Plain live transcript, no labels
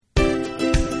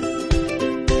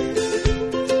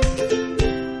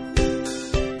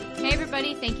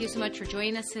so much for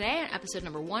joining us today on episode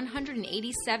number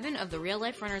 187 of the Real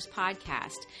Life Runners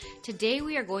podcast. Today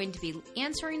we are going to be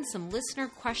answering some listener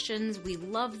questions. We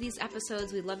love these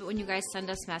episodes. We love it when you guys send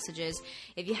us messages.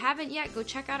 If you haven't yet, go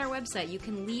check out our website. You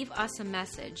can leave us a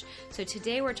message. So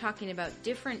today we're talking about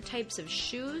different types of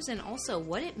shoes and also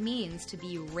what it means to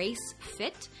be race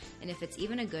fit and if it's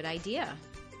even a good idea.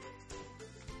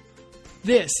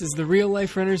 This is the Real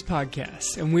Life Runners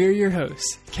podcast, and we're your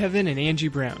hosts, Kevin and Angie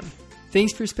Brown.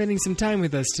 Thanks for spending some time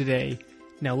with us today.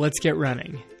 Now let's get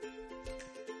running.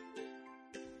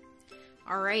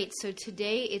 All right, so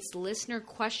today it's listener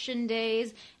question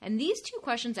days, and these two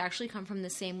questions actually come from the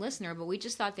same listener, but we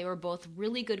just thought they were both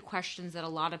really good questions that a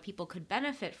lot of people could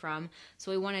benefit from,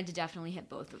 so we wanted to definitely hit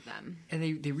both of them.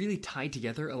 And they really tie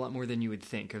together a lot more than you would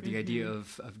think of the idea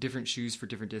of different shoes for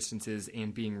different distances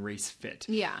and being race fit.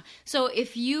 Yeah, so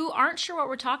if you aren't sure what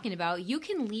we're talking about, you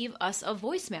can leave us a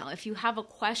voicemail. If you have a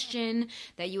question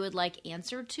that you would like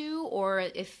answered to, or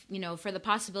if, for the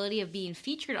possibility of being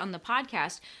featured on the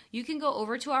podcast, you can go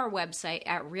over to our website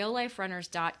at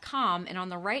realliferunners.com, and on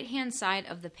the right-hand side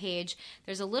of the page,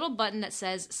 there's a little button that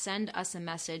says send us a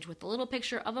message with a little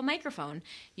picture of a microphone.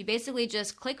 You basically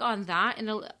just click on that, and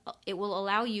it will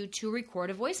allow you to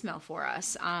record a voicemail for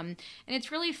us. And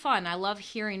it's really fun. I love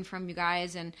hearing from you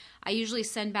guys, and I usually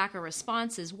send back a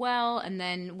response as well, and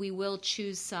then we will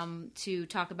choose some to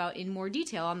talk about in more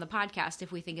detail on the podcast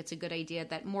if we think it's a good idea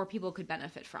that more people could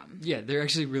benefit from. Yeah, they're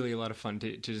actually really a lot of fun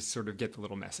to just sort of get the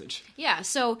little message. Yeah,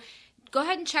 so go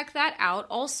ahead and check that out.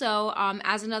 Also,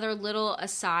 as another little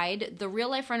aside, the Real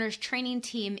Life Runners training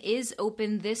team is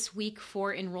open this week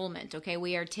for enrollment. Okay,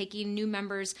 we are taking new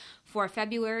members for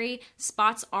February.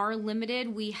 Spots are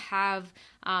limited. We have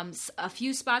a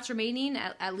few spots remaining,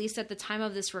 at least at the time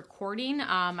of this recording.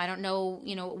 I don't know,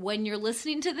 when you're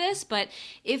listening to this, but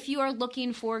if you are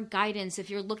looking for guidance, if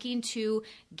you're looking to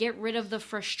get rid of the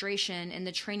frustration and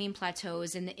the training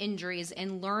plateaus and the injuries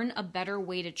and learn a better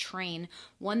way to train,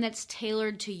 one that's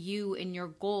tailored to you and your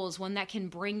goals, one that can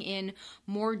bring in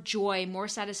more joy, more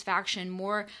satisfaction,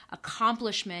 more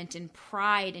accomplishment and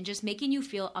pride, and just making you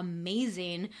feel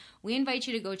amazing, we invite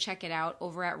you to go check it out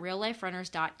over at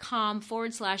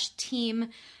realliferunners.com/team.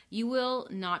 You will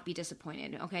not be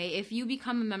disappointed, okay? If you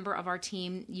become a member of our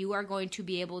team, you are going to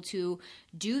be able to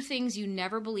do things you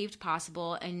never believed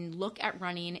possible and look at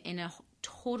running in a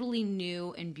totally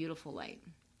new and beautiful light.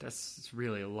 That's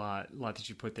really a lot that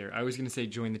you put there. I was going to say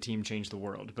join the team, change the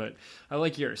world, but I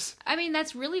like yours. I mean,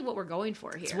 that's really what we're going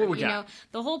for here. That's what we got.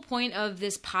 The whole point of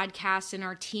this podcast and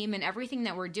our team and everything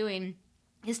that we're doing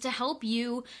is to help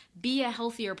you be a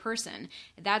healthier person.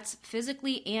 That's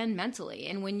physically and mentally.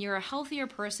 And when you're a healthier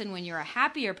person, when you're a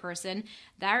happier person,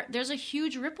 there's a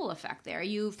huge ripple effect there.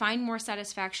 You find more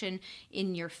satisfaction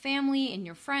in your family, in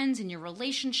your friends, in your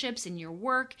relationships, in your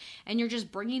work, and you're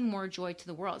just bringing more joy to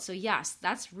the world. So yes,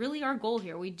 that's really our goal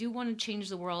here. We do want to change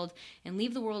the world and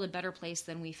leave the world a better place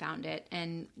than we found it.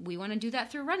 And we want to do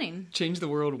that through running. Change the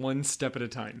world one step at a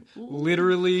time. Ooh.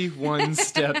 Literally one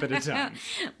step at a time.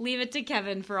 Leave it to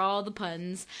Kevin for all the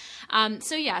puns.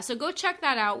 So go check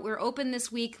that out. We're open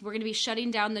this week. We're going to be shutting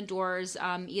down the doors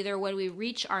either when we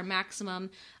reach our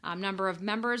maximum number of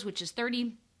members, which is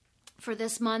 30 for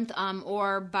this month,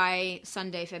 or by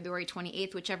Sunday, February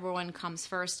 28th, whichever one comes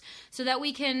first, so that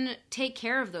we can take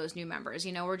care of those new members.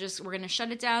 We're going to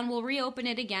shut it down. We'll reopen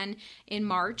it again in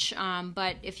March.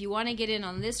 But if you want to get in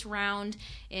on this round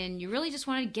and you really just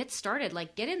want to get started,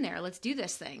 get in there. Let's do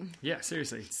this thing. Yeah,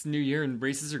 seriously. It's New Year and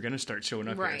races are going to start showing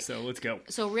up here, so let's go.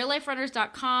 So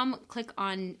realliferunners.com, click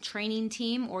on training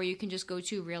team, or you can just go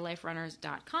to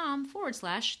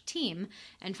realliferunners.com/team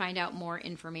and find out more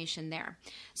information there.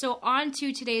 So on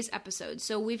to today's episode.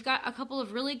 So we've got a couple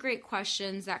of really great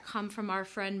questions that come from our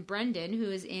friend Brendan, who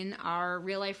is in our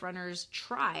Real Life Runners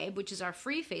tribe, which is our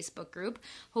free Facebook group.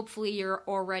 Hopefully you're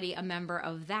already a member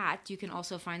of that. You can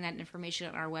also find that information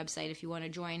on our website if you want to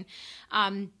join.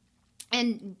 And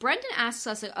Brendan asks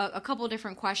us a couple of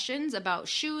different questions about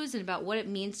shoes and about what it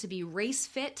means to be race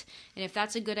fit and if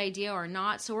that's a good idea or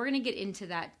not. So we're going to get into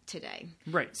that today.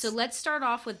 Right. So let's start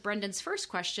off with Brendan's first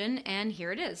question, and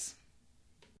here it is.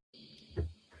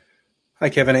 Hi,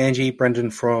 Kevin, Angie,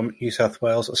 Brendan from New South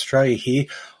Wales, Australia here.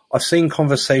 I've seen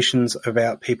conversations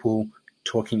about people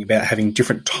talking about having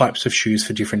different types of shoes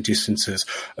for different distances.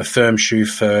 A firm shoe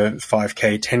for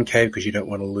 5K, 10K, because you don't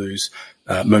want to lose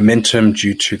momentum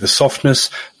due to the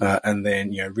softness, and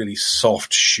then, really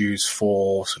soft shoes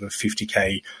for sort of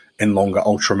 50K and longer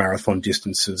ultra marathon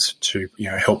distances to,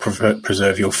 help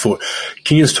preserve your foot.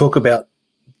 Can you just talk about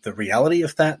the reality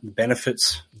of that, the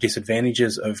benefits,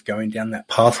 disadvantages of going down that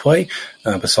pathway,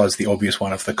 besides the obvious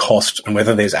one of the cost, and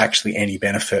whether there's actually any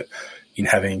benefit in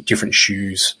having different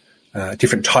shoes,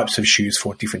 different types of shoes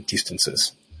for different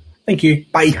distances. Thank you.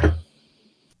 Bye.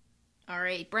 All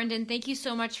right, Brendan, thank you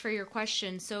so much for your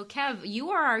question. So, Kev,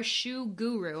 you are our shoe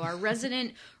guru, our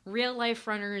resident Real Life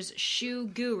Runners shoe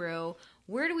guru.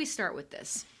 Where do we start with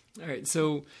this? All right,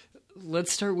 so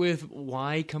let's start with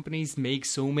why companies make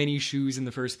so many shoes in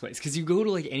the first place. Because you go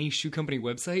to like any shoe company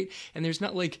website, and there's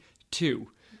not like two.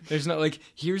 There's not like,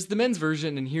 here's the men's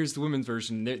version and here's the women's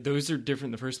version. Those are different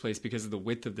in the first place because of the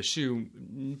width of the shoe.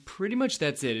 Pretty much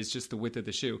that's it. It's just the width of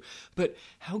the shoe. But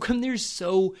how come there's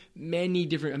so many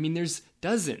different... I mean, there's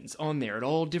dozens on there at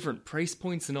all different price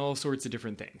points and all sorts of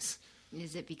different things.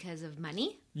 Is it because of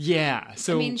money? Yeah.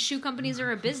 So I mean, shoe companies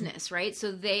are a business, right?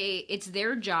 So it's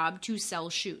their job to sell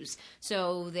shoes.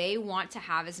 So they want to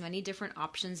have as many different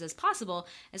options as possible,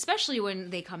 especially when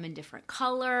they come in different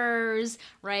colors,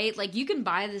 right? Like you can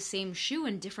buy the same shoe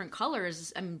in different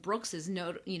colors. I mean, Brooks is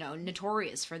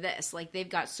notorious for this. Like they've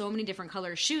got so many different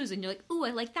color shoes and you're like, "Ooh,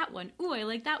 I like that one. Ooh, I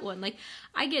like that one." Like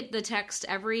I get the text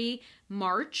every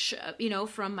March,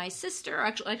 from my sister,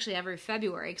 actually every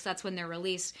February, because that's when they're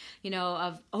released,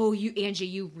 of, "Oh, Angie,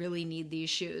 you really need these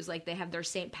shoes." Like they have their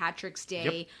St. Patrick's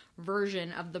Day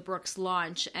version of the Brooks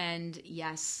launch. And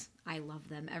yes, I love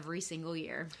them every single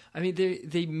year. I mean,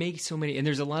 they make so many, and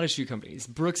there's a lot of shoe companies.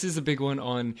 Brooks is a big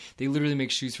one they literally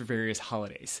make shoes for various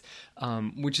holidays,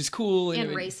 which is cool.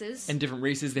 And races. And different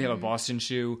races. They have a Boston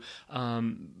shoe.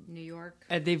 New York.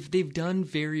 They've done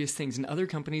various things, and other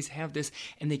companies have this,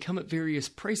 and they come at various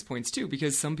price points too,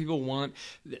 because some people want,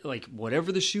 like,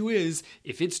 whatever the shoe is,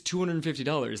 if it's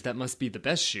 $250, that must be the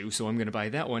best shoe, so I'm going to buy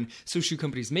that one. So shoe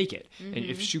companies make it. Mm-hmm. And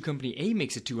if shoe company A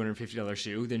makes a $250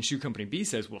 shoe, then shoe company B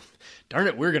says, well, darn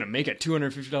it, we're going to make a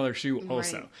 $250 shoe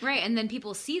also. Right, and then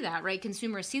people see that, right?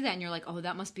 Consumers see that, and you're like, oh,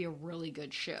 that must be a really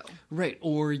good shoe. Right,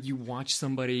 or you watch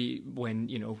somebody when,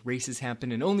 races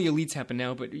happen, and only elites happen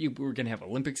now, but we're going to have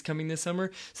Olympics coming this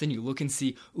summer, so then you look and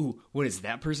see, ooh, what does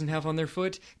that person have on their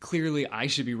foot? Clearly, I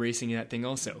should be racing in that thing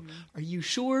also. Mm-hmm. Are you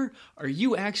sure? Are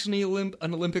you actually an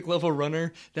Olympic-level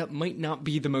runner? That might not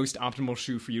be the most optimal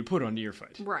shoe for you to put onto your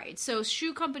foot. Right, so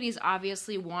shoe companies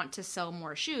obviously want to sell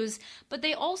more shoes, but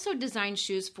they also design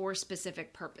shoes for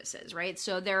specific purposes, right?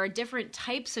 So there are different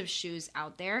types of shoes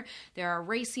out there. There are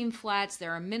racing flats,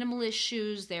 there are minimalist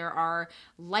shoes, there are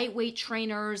lightweight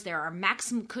trainers, there are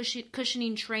maximum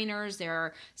cushioning trainers, there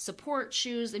are support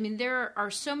shoes. I mean, there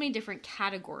are so many different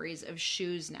categories of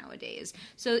shoes nowadays.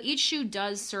 So each shoe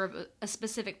does serve a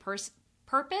specific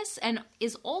purpose and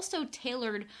is also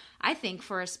tailored, I think,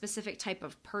 for a specific type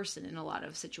of person in a lot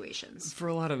of situations. For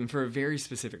a lot of them, for a very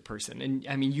specific person. And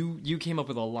I mean, you came up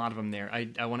with a lot of them there.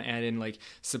 I want to add in like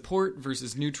support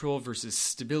versus neutral versus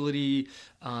stability,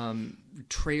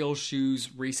 trail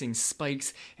shoes, racing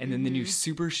spikes, and then the new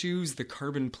super shoes, the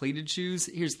carbon plated shoes.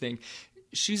 Here's the thing.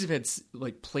 Shoes have had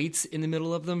like plates in the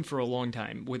middle of them for a long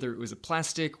time, whether it was a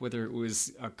plastic, whether it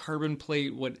was a carbon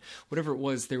plate, whatever it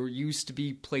was. There used to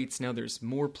be plates. Now there's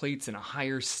more plates and a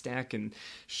higher stack, and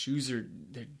shoes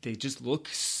they just look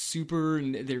super,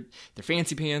 and they're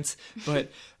fancy pants.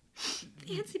 But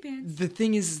fancy pants. The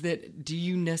thing is that, do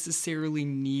you necessarily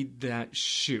need that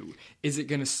shoe? Is it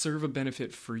going to serve a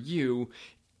benefit for you?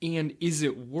 And is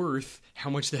it worth how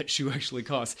much that shoe actually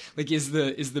costs? Like, is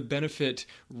the benefit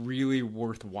really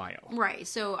worthwhile? Right.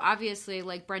 So obviously,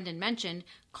 like Brendan mentioned,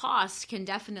 cost can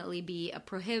definitely be a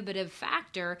prohibitive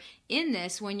factor in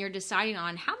this when you're deciding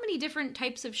on how many different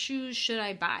types of shoes should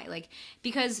I buy. Like,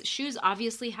 because shoes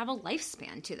obviously have a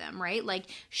lifespan to them, right? Like,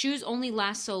 shoes only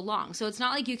last so long. So it's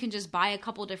not like you can just buy a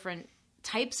couple different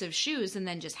types of shoes and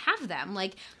then just have them.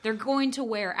 Like, they're going to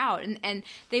wear out, and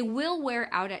they will wear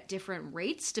out at different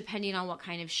rates depending on what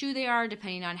kind of shoe they are,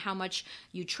 depending on how much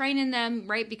you train in them,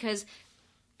 right? Because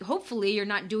hopefully you're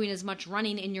not doing as much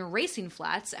running in your racing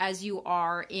flats as you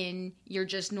are in your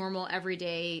just normal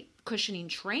everyday cushioning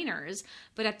trainers.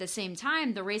 But at the same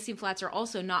time, the racing flats are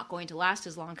also not going to last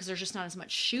as long because there's just not as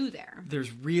much shoe there.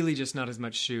 There's really just not as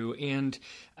much shoe. And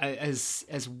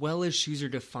as well as shoes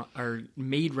are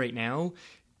made right now,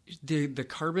 the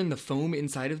carbon, the foam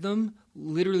inside of them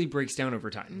literally breaks down over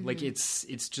time. Mm-hmm. Like it's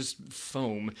just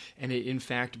foam, and it in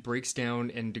fact breaks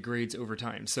down and degrades over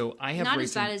time. So I have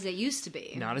as bad as it used to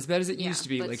be. Not as bad as it used to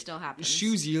be. But like, still happens.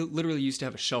 Shoes literally used to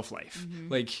have a shelf life. Mm-hmm.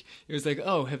 Like it was like,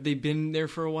 oh, have they been there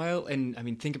for a while? And I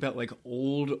mean, think about like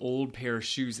old pair of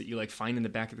shoes that you like find in the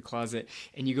back of the closet,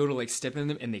 and you go to like step in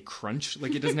them and they crunch.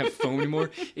 Like it doesn't have foam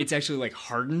anymore. It's actually like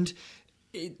hardened.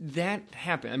 That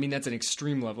happened. I mean, that's an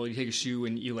extreme level. You take a shoe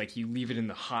and you leave it in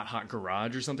the hot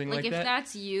garage or something like if that. If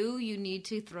that's you need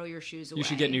to throw your shoes away. You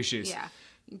should get new shoes. Yeah.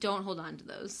 Don't hold on to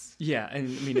those. Yeah, and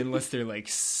I mean, unless they're like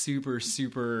super,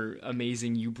 super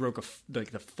amazing, you broke the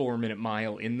 4-minute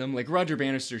mile in them. Like Roger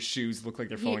Bannister's shoes look like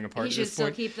they're falling apart. He should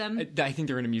still keep them. I think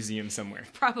they're in a museum somewhere.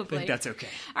 Probably. I think that's okay.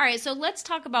 All right, so let's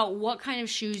talk about what kind of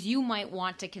shoes you might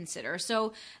want to consider.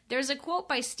 So there's a quote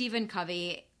by Stephen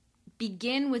Covey.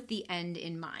 Begin with the end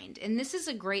in mind. And this is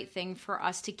a great thing for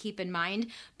us to keep in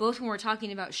mind, both when we're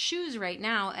talking about shoes right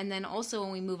now, and then also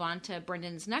when we move on to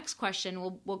Brendan's next question,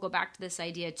 we'll go back to this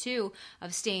idea too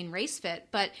of staying race fit.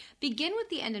 But begin with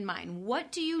the end in mind.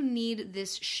 What do you need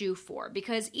this shoe for?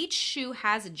 Because each shoe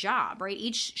has a job, right?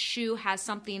 Each shoe has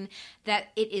something that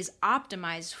it is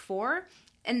optimized for.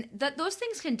 And those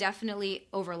things can definitely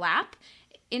overlap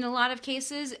in a lot of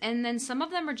cases. And then some of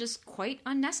them are just quite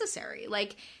unnecessary.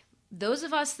 Like, those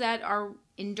of us that are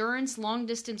endurance,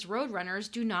 long-distance road runners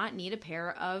do not need a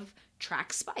pair of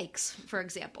track spikes, for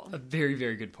example. A very,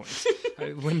 very good point.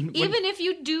 Even if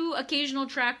you do occasional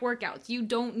track workouts, you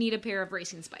don't need a pair of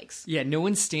racing spikes. Yeah, no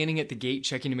one's standing at the gate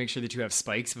checking to make sure that you have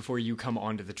spikes before you come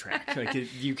onto the track.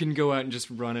 You can go out and just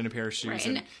run in a pair of shoes.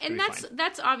 Right. And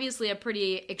that's obviously a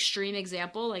pretty extreme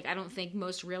example. Like, I don't think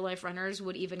most real-life runners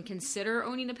would even consider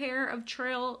owning a pair of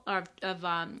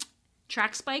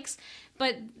track spikes,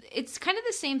 but it's kind of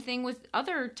the same thing with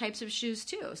other types of shoes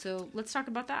too. So let's talk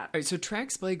about that. All right, so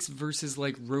track spikes versus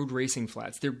like road racing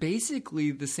flats, they're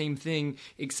basically the same thing,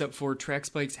 except for track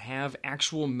spikes have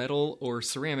actual metal or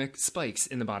ceramic spikes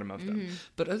in the bottom of them. Mm-hmm.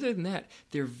 But other than that,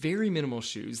 they're very minimal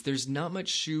shoes. There's not much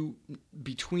shoe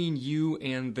between you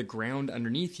and the ground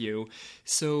underneath you.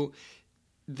 So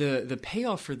the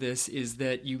payoff for this is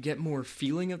that you get more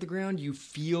feeling of the ground. You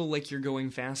feel like you're going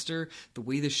faster. The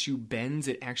way the shoe bends,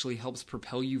 it actually helps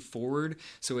propel you forward.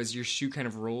 So as your shoe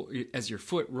as your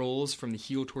foot rolls from the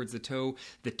heel towards the toe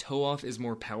off is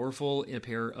more powerful in a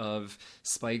pair of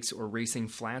spikes or racing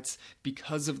flats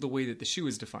because of the way that the shoe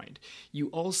is defined. You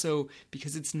also,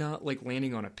 because it's not like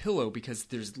landing on a pillow, because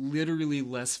there's literally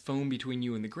less foam between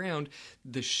you and the ground,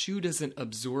 the shoe doesn't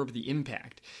absorb the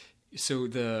impact.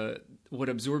 So what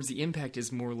absorbs the impact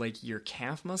is more like your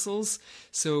calf muscles.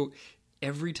 So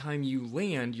every time you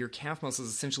land, your calf muscles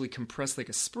essentially compress like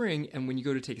a spring, and when you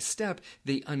go to take a step,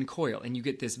 they uncoil, and you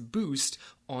get this boost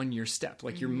on your step.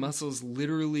 Like, your muscles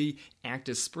literally act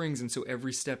as springs, and so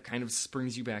every step kind of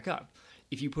springs you back up.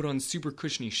 If you put on super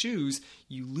cushiony shoes,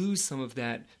 you lose some of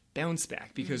that bounce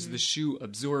back because the shoe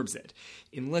absorbs it.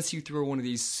 Unless you throw one of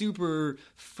these super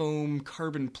foam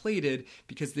carbon plated,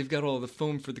 because they've got all the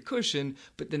foam for the cushion,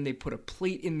 but then they put a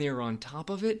plate in there on top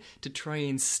of it to try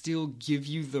and still give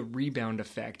you the rebound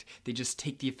effect. They just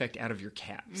take the effect out of your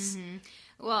calves. Mm-hmm.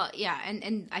 Well, yeah,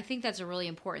 and I think that's a really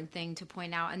important thing to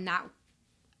point out, and that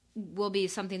will be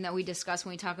something that we discuss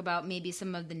when we talk about maybe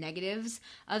some of the negatives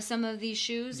of some of these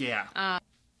shoes. Yeah.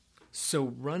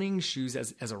 So running shoes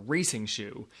as a racing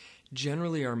shoe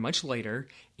generally are much lighter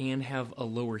and have a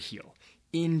lower heel.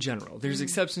 In general. There's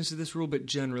exceptions to this rule, but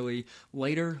generally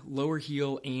lighter, lower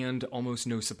heel, and almost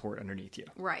no support underneath you.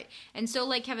 Right. And so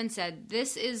like Kevin said,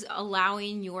 this is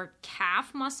allowing your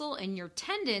calf muscle and your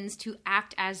tendons to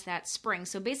act as that spring.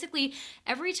 So basically,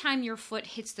 every time your foot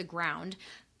hits the ground,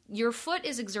 your foot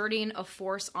is exerting a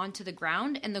force onto the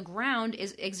ground, and the ground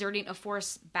is exerting a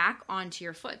force back onto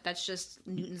your foot. That's just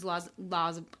Newton's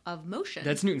laws of motion.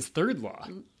 That's Newton's third law.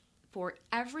 For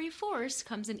every force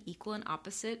comes an equal and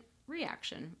opposite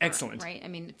reaction. Excellent. Right? I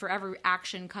mean, for every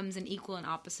action comes an equal and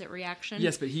opposite reaction.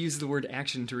 Yes, but he used the word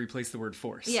action to replace the word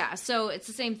force. Yeah, so it's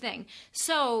the same thing.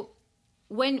 So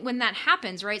when that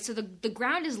happens, right, so the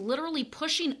ground is literally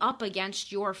pushing up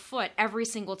against your foot every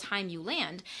single time you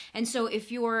land. And so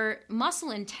if your muscle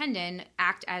and tendon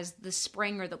act as the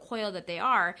spring or the coil that they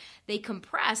are, they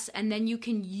compress, and then you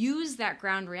can use that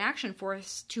ground reaction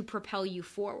force to propel you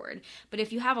forward. But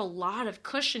if you have a lot of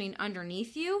cushioning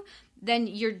underneath you, then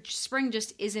your spring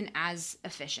just isn't as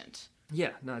efficient.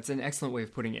 Yeah, no, it's an excellent way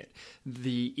of putting it.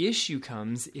 The issue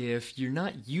comes if you're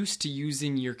not used to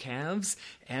using your calves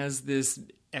as this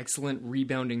excellent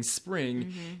rebounding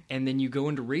spring, and then you go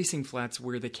into racing flats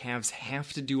where the calves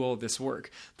have to do all this work.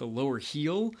 The lower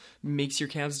heel makes your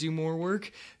calves do more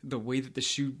work. The way that the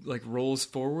shoe rolls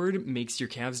forward makes your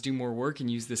calves do more work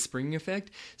and use the spring effect.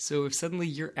 So if suddenly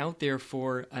you're out there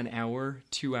for an hour,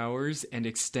 2 hours, and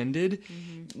extended,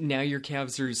 now your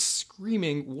calves are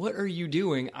screaming, "What are you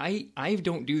doing? I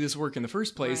don't do this work in the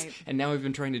first place, and now I've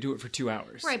been trying to do it for 2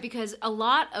 hours." Right, because a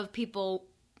lot of people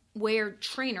wear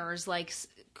trainers like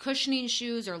cushioning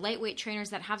shoes or lightweight trainers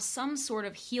that have some sort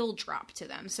of heel drop to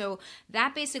them. So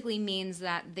that basically means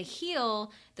that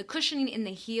the cushioning in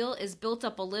the heel is built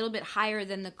up a little bit higher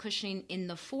than the cushioning in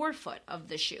the forefoot of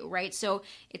the shoe, right? So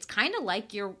it's kind of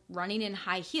like you're running in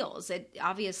high heels. It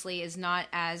obviously is not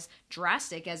as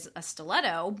drastic as a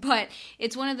stiletto, but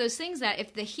it's one of those things that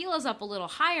if the heel is up a little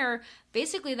higher,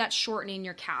 basically that's shortening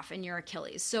your calf and your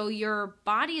Achilles. So your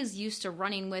body is used to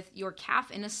running with your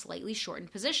calf in a slightly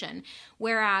shortened position,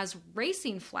 whereas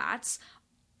racing flats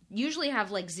usually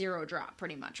have like 0 drop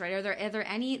pretty much, right? Are there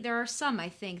any? There are some, I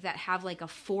think, that have like a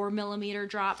 4 millimeter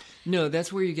drop. No,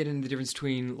 that's where you get into the difference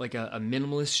between like a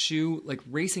minimalist shoe. Like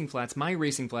racing flats, my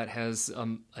racing flat has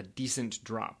a decent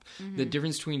drop. The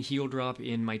difference between heel drop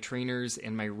in my trainers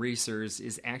and my racers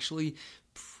is actually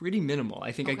pretty minimal.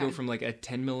 I think I go from like a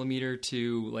 10 millimeter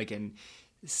to like an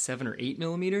 7 or 8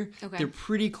 millimeter. Okay. They're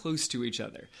pretty close to each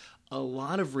other. A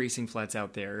lot of racing flats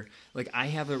out there, like I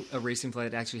have a racing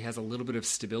flat that actually has a little bit of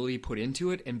stability put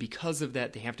into it, and because of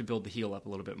that, they have to build the heel up a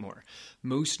little bit more.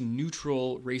 Most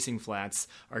neutral racing flats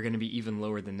are going to be even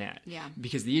lower than that. Yeah.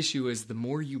 Because the issue is the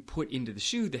more you put into the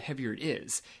shoe, the heavier it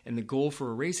is. And the goal for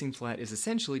a racing flat is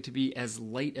essentially to be as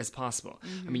light as possible.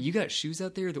 I mean, you got shoes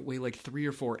out there that weigh like 3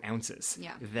 or 4 ounces.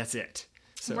 Yeah. That's it.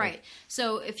 So, Right.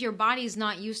 So if your body's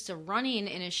not used to running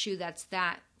in a shoe that's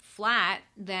that flat,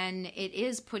 then it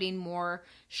is putting more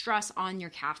stress on your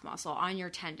calf muscle, on your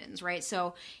tendons, right?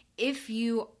 So if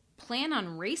you plan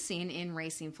on racing in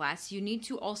racing flats, you need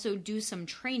to also do some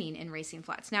training in racing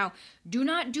flats. Now, do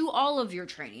not do all of your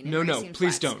training in racing flats. No,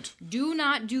 please don't. Do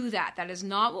not do that. That is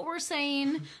not what we're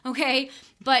saying, okay?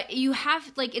 But you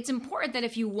have, like, it's important that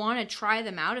if you want to try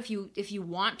them out, if you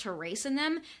want to race in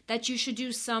them, that you should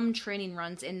do some training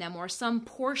runs in them or some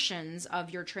portions of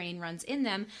your training runs in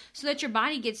them so that your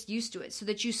body gets used to it, so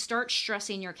that you start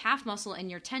stressing your calf muscle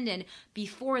and your tendon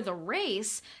before the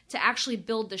race to actually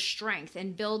build the strength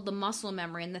and build the muscle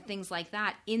memory and the things like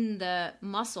that in the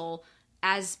muscle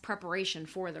as preparation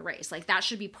for the race. Like that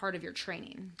should be part of your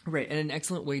training. Right, and an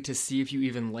excellent way to see if you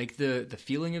even like the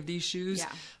feeling of these shoes.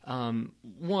 Yeah.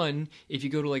 One, if you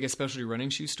go to like a specialty running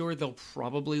shoe store, they'll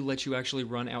probably let you actually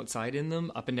run outside in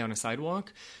them, up and down a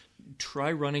sidewalk.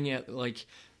 Try running at like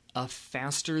a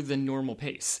faster than normal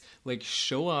pace. Like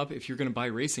show up, if you're going to buy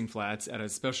racing flats at a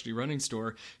specialty running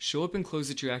store, show up in clothes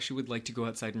that you actually would like to go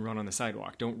outside and run on the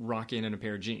sidewalk. Don't rock in a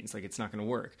pair of jeans. Like it's not going to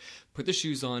work. Put the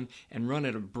shoes on and run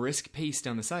at a brisk pace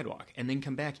down the sidewalk and then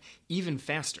come back even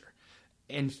faster.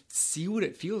 And see what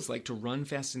it feels like to run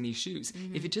fast in these shoes.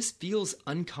 If it just feels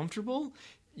uncomfortable,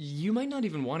 you might not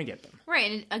even want to get them. Right.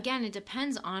 And again, it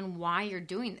depends on why you're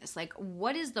doing this. Like,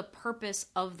 what is the purpose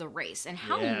of the race? And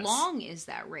how long is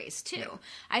that race, too? Yeah.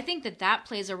 I think that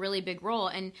plays a really big role.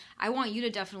 And I want you to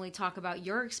definitely talk about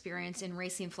your experience in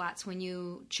racing flats when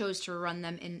you chose to run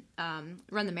them in,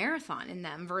 run the marathon in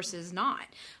them versus not.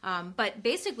 But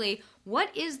basically,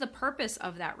 what is the purpose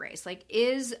of that race? Like,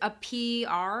 is a PR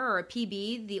or a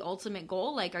PB the ultimate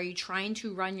goal? Like, are you trying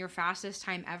to run your fastest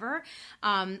time ever?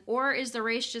 Or is the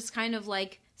race just kind of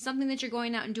like something that you're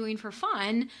going out and doing for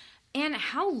fun? And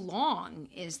how long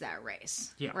is that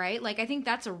race? Yeah. Right? Like, I think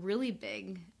that's a really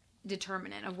big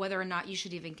determinant of whether or not you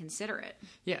should even consider it.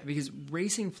 Yeah, because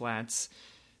racing flats,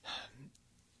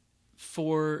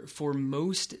 for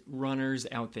most runners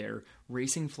out there,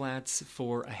 racing flats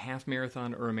for a half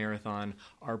marathon or a marathon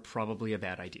are probably a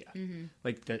bad idea.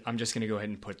 Like that, I'm just going to go ahead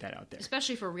and put that out there.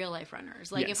 Especially for real life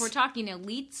runners. Like Yes. if we're talking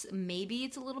elites, maybe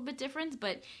it's a little bit different,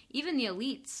 but even the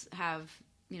elites have,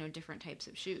 different types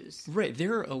of shoes. Right,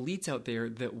 there are elites out there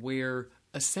that wear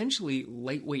essentially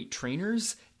lightweight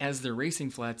trainers as their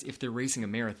racing flats if they're racing a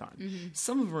marathon.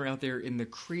 Some of them are out there in the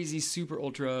crazy super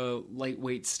ultra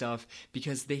lightweight stuff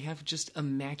because they have just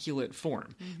immaculate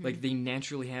form. Like they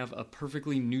naturally have a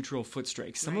perfectly neutral foot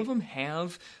strike. Some of them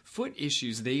have foot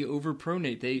issues. They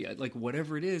overpronate, they like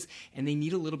whatever it is, and they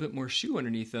need a little bit more shoe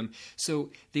underneath them.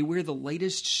 So they wear the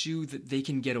lightest shoe that they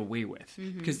can get away with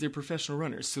because they're professional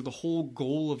runners. So the whole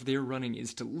goal of their running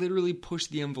is to literally push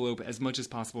the envelope as much as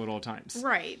possible at all times.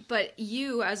 Right, but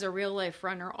you as a real life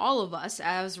runner, all of us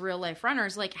as real life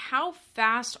runners, like how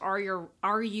fast are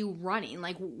you running?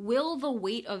 Like will the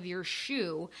weight of your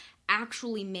shoe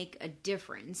actually make a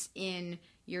difference in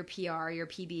your PR, your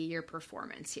PB, your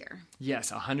performance here?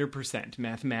 Yes, 100%.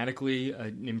 Mathematically,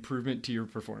 an improvement to your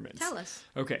performance. Tell us.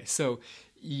 Okay, so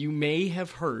you may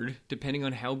have heard, depending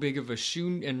on how big of a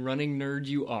shoe and running nerd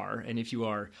you are, and if you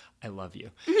are, I love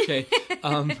you. Okay,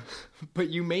 but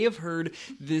you may have heard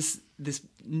this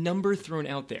number thrown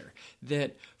out there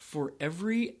that for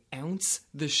every ounce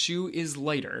the shoe is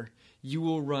lighter, you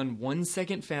will run 1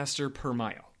 second faster per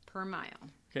mile. Per mile.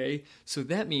 Okay, so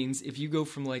that means if you go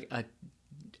from like a,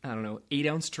 I don't know,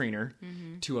 8-ounce trainer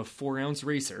to a 4-ounce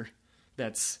racer,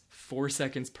 that's 4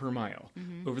 seconds per mile.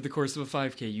 Over the course of a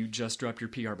 5K, you just dropped your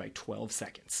PR by 12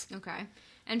 seconds. Okay.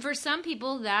 And for some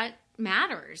people, that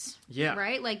matters. Yeah.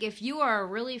 Right? Like if you are a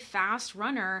really fast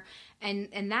runner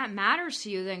and that matters to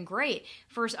you, then great.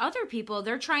 For other people,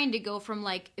 they're trying to go from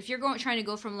like, if you're trying to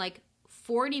go from like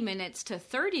 40 minutes to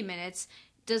 30 minutes,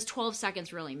 does 12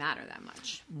 seconds really matter that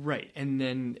much? Right. And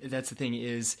then that's the thing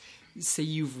is, say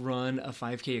you've run a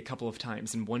 5K a couple of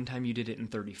times, and one time you did it in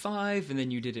 35, and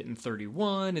then you did it in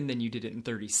 31, and then you did it in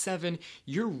 37.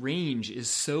 Your range is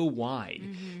so wide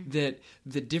that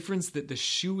the difference that the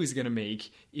shoe is going to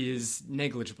make is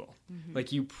negligible.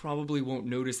 Like you probably won't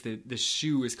notice that the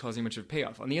shoe is causing much of a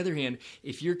payoff. On the other hand,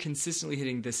 if you're consistently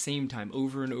hitting the same time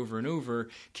over and over and over,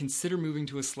 consider moving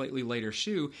to a slightly lighter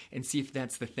shoe and see if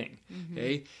that's the thing.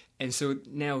 Okay? And so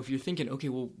now if you're thinking, okay,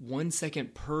 well, 1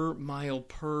 second per mile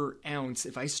per ounce,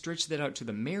 if I stretch that out to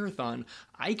the marathon,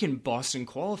 I can Boston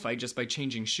qualify just by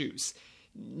changing shoes.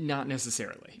 Not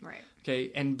necessarily. Right.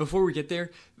 Okay, and before we get there,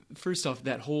 first off,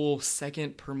 that whole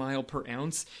second per mile per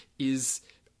ounce is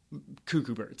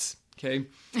cuckoo birds, okay?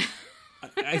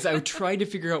 As I tried to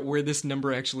figure out where this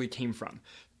number actually came from,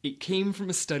 it came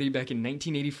from a study back in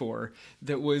 1984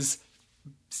 that was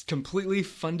completely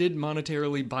funded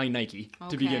monetarily by Nike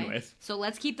to begin with. So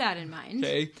let's keep that in mind.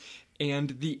 Okay.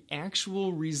 And the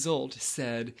actual result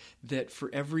said that for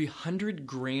every 100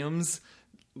 grams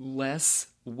less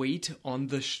weight on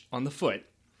the foot,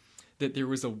 that there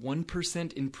was a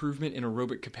 1% improvement in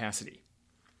aerobic capacity.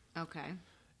 Okay.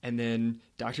 And then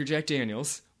Dr. Jack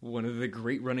Daniels, one of the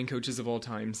great running coaches of all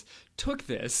times, took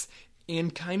this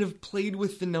and kind of played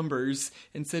with the numbers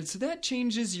and said, so that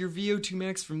changes your VO2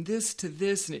 max from this to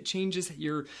this, and it changes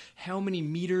your how many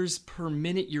meters per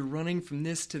minute you're running from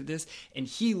this to this. And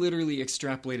he literally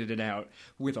extrapolated it out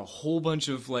with a whole bunch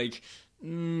of like,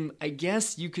 I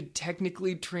guess you could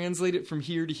technically translate it from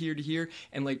here to here to here.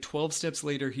 And like 12 steps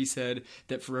later, he said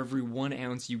that for every 1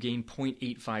 ounce, you gain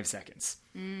 0.85 seconds.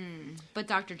 But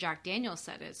Dr. Jack Daniels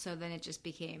said it, so then it just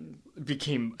became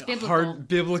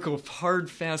biblical,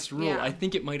 hard, fast rule. Yeah. I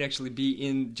think it might actually be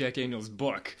in Jack Daniels'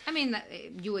 book. I mean,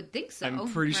 you would think so. I'm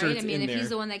pretty sure right? it's I mean, in if there. he's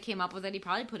the one that came up with it, he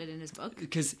probably put it in his book.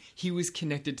 Because he was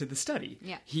connected to the study.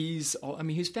 Yeah. He's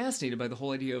fascinated by the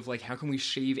whole idea of like, how can we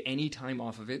shave any time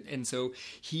off of it? And so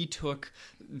he took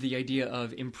the idea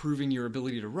of improving your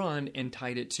ability to run and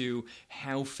tied it to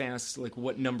how fast, like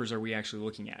what numbers are we actually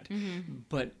looking at?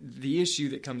 But the issue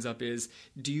that comes up is,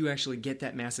 do you actually get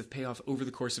that massive payoff over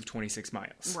the course of 26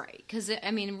 miles? Right. Because,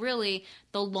 I mean, really,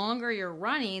 the longer you're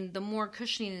running, the more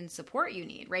cushioning and support you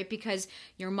need, right? Because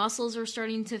your muscles are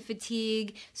starting to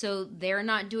fatigue, so they're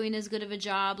not doing as good of a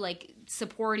job, like,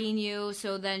 supporting you.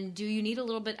 So then do you need a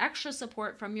little bit extra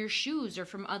support from your shoes or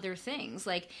from other things?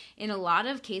 Like, in a lot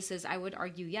of cases, I would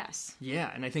argue yes.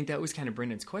 Yeah, and I think that was kind of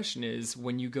Brendan's question is,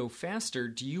 when you go faster,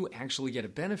 do you actually get a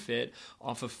benefit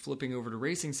off of flipping over to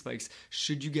racing spikes?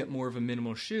 Should you get more of a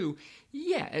minimal shoe?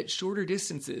 Yeah, at shorter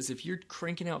distances, if you're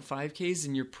cranking out 5Ks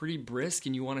and you're pretty brisk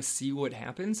and you want to see what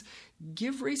happens,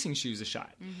 give racing shoes a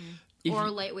shot.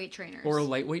 Or lightweight trainers. Or a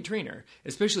lightweight trainer.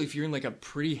 Especially if you're in like a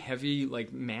pretty heavy,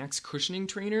 like max cushioning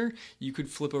trainer, you could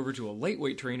flip over to a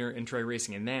lightweight trainer and try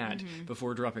racing in that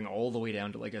before dropping all the way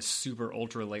down to like a super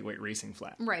ultra lightweight racing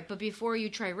flat. Right, but before you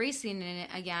try racing in it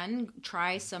again,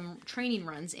 try some training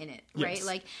runs in it, right? Yes.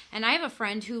 Like, and I have a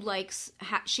friend who likes,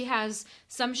 she has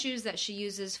some shoes that she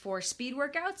uses for speed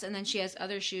workouts, and then she has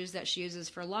other shoes that she uses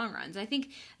for long runs. I think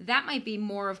that might be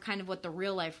more of kind of what the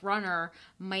real life runner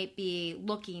might be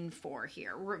looking for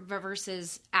here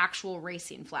versus actual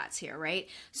racing flats here, right?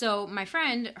 So my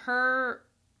friend,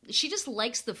 she just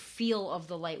likes the feel of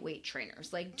the lightweight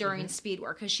trainers, like during speed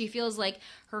work, because she feels like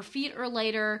her feet are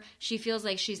lighter. She feels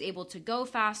like she's able to go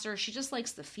faster. She just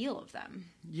likes the feel of them.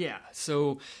 Yeah,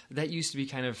 so that used to be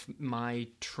kind of my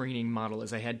training model,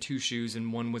 as I had two shoes,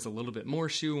 and one was a little bit more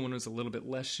shoe, and one was a little bit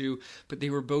less shoe, but they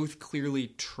were both clearly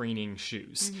training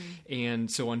shoes.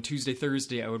 And so on Tuesday,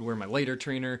 Thursday, I would wear my lighter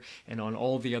trainer, and on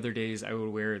all the other days, I would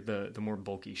wear the more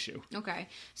bulky shoe. Okay,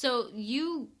 so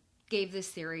you gave this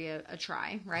theory a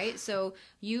try, right? So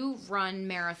you run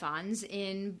marathons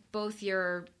in both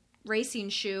your racing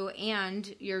shoe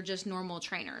and your just normal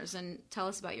trainers, and tell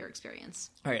us about your experience.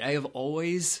 All right, I have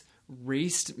always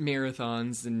raced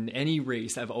marathons. In any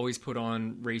race, I've always put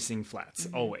on racing flats,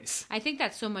 always. I think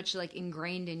that's so much like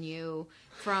ingrained in you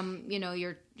from,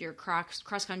 your your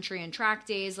cross country and track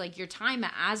days, like your time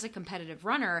as a competitive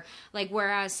runner. Like,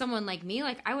 whereas someone like me,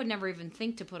 like I would never even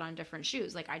think to put on different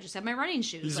shoes. Like I just have my running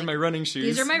shoes. These like, are my running shoes.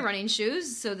 These are my running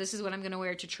shoes. So this is what I'm going to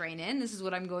wear to train in. This is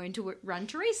what I'm going to run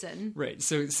to race in. Right.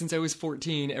 So since I was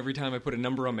 14, every time I put a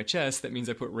number on my chest, that means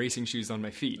I put racing shoes on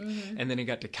my feet. And then I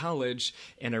got to college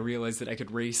and I realized that I could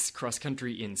race cross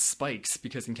country in spikes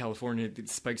because in California, the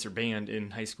spikes are banned in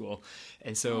high school.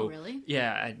 And so, Oh, really?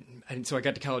 Yeah. So I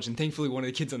got to college and thankfully one of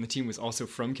the kids on the team was also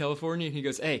from California. And he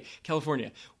goes, "Hey,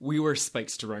 California, we wear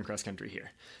spikes to run cross country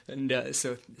here." And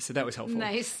so that was helpful.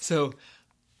 Nice. So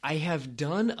I have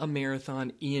done a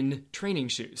marathon in training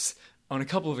shoes on a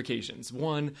couple of occasions.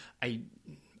 One, I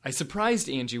surprised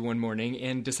Angie one morning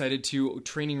and decided to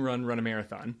training run a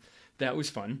marathon. That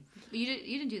was fun. You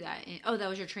didn't do that. Oh, that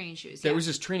was your training shoes. That was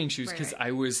just training shoes Right, because right.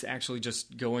 I was actually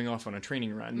just going off on a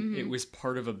training run. It was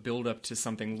part of a build up to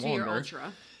something To longer. your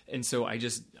ultra. And so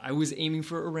I was aiming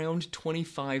for around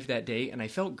 25 that day and I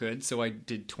felt good. So I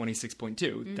did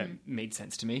 26.2. That made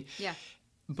sense to me. Yeah.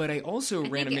 But I also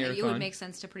ran a I think marathon. it would make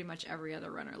sense to pretty much every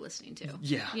other runner listening to.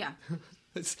 Yeah. Yeah.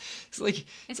 It's like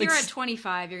If like you're at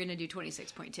 25, you're going to do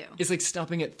 26.2. It's like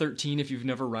stopping at 13 if you've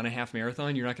never run a half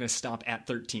marathon. You're not going to stop at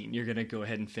 13. You're going to go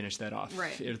ahead and finish that off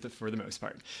Right. for the most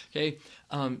part. Okay,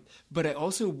 but I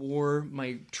also wore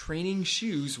my training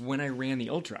shoes when I ran the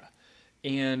ultra,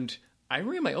 and I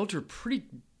ran my ultra pretty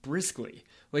briskly.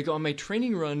 Like on my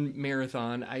training run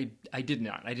marathon, I did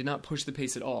not push the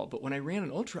pace at all. But when I ran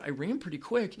an ultra, I ran pretty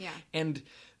quick. Yeah. And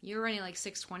You were running like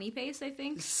 6:20 pace, I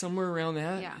think. somewhere around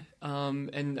that. Yeah.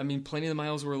 And I mean, plenty of the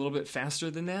miles were a little bit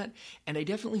faster than that. And I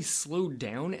definitely slowed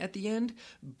down at the end,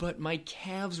 but my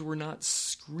calves were not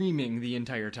screaming the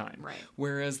entire time. Right.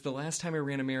 Whereas the last time I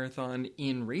ran a marathon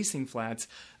in racing flats,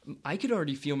 I could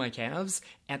already feel my calves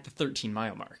at the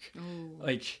 13-mile mark. Ooh.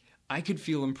 Like, I could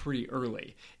feel them pretty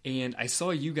early. And I saw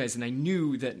you guys and I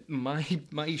knew that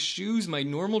my shoes, my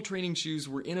normal training shoes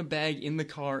were in a bag in the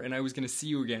car and I was going to see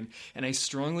you again. And I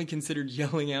strongly considered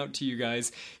yelling out to you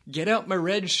guys, "Get out my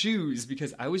red shoes,"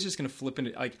 because I was just going to flip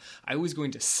into, like, I was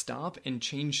going to stop and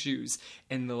change shoes.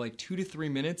 And the 2 to 3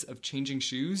 minutes of changing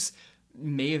shoes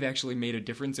may have actually made a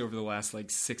difference over the last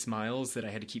 6 miles that I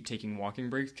had to keep taking walking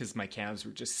breaks because my calves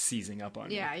were just seizing up on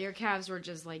me. Yeah, your calves were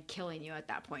just like killing you at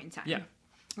that point in time. Yeah.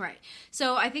 Right.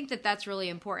 So I think that that's really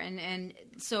important. And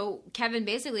so Kevin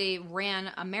basically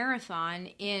ran a marathon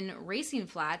in racing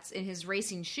flats in his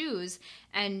racing shoes,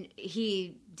 and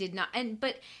he did not.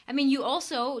 But I mean, you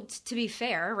also, to be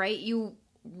fair, right? You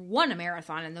won a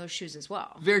marathon in those shoes as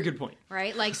well. Very good point.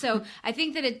 Right? Like, so I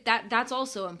think that that's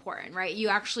also important, right? You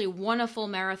actually won a full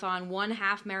marathon, won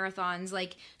half marathons.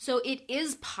 Like, so it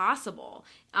is possible.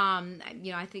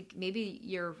 I think maybe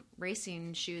your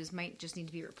racing shoes might just need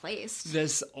to be replaced.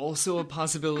 There's also a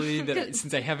possibility that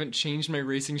since I haven't changed my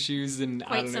racing shoes in,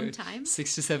 Quite I don't some know, time.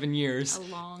 6 to 7 years, A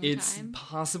long it's time.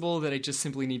 possible that I just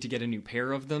simply need to get a new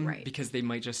pair of them Right. because they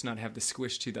might just not have the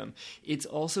squish to them. It's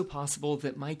also possible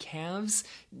that my calves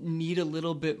need a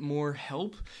little bit more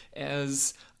help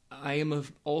as I am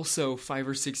also 5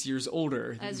 or 6 years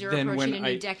older As you're than approaching when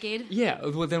a new decade? Yeah,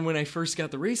 well, then when I first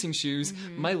got the racing shoes,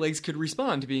 my legs could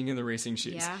respond to being in the racing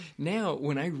shoes. Yeah. Now,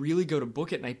 when I really go to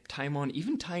book it and I tie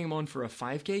them on for a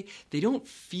 5K, they don't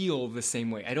feel the same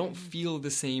way. I don't feel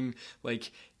the same,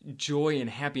 joy and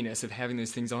happiness of having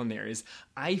those things on there. Is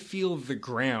I feel the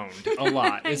ground a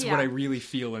lot. Is Yeah. what I really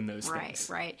feel in those Right,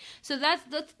 things. right. So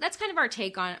that's kind of our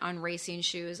take on racing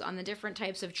shoes, on the different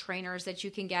types of trainers that you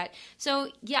can get.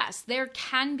 So yes, there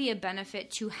can be a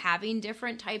benefit to having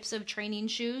different types of training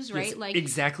shoes, right? Yes,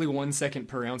 exactly 1 second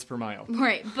per ounce per mile.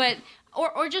 Right, but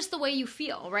or just the way you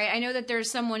feel, right? I know that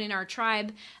there's someone in our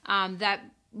tribe that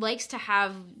likes to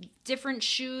have different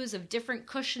shoes of different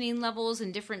cushioning levels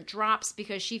and different drops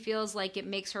because she feels like it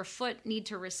makes her foot need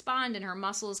to respond and her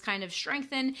muscles kind of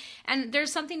strengthen. And there's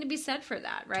something to be said for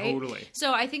that, right? Totally.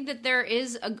 So I think that there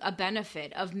is a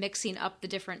benefit of mixing up the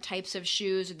different types of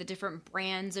shoes or the different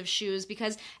brands of shoes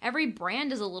because every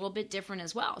brand is a little bit different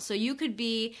as well. So you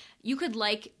could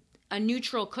like a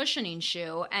neutral cushioning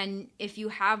shoe, and if you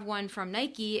have one from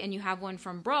Nike and you have one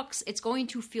from Brooks, it's going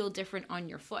to feel different on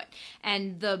your foot.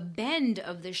 And the bend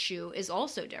of the shoe is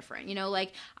also different.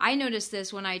 I noticed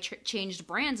this when I changed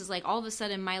brands, is all of a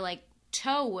sudden my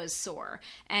toe was sore,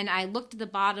 and I looked at the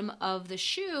bottom of the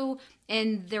shoe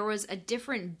and there was a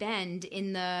different bend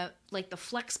in the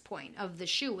flex point of the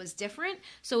shoe was different,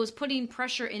 so it was putting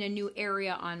pressure in a new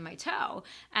area on my toe,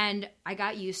 and I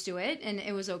got used to it and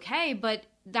it was okay. But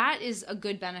that is a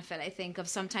good benefit, I think, of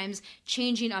sometimes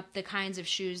changing up the kinds of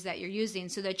shoes that you're using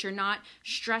so that you're not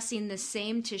stressing the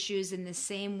same tissues in the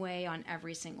same way on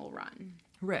every single run.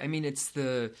 Right. I mean, it's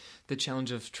the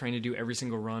challenge of trying to do every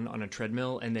single run on a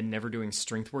treadmill and then never doing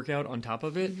strength workout on top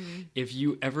of it. Mm-hmm. If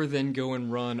you ever then go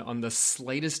and run on the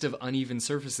slightest of uneven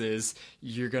surfaces,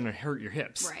 you're going to hurt your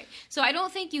hips. Right. So I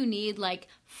don't think you need like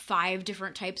 5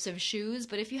 different types of shoes,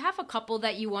 but if you have a couple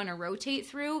that you want to rotate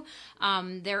through,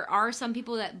 there are some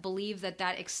people that believe that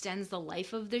extends the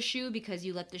life of the shoe because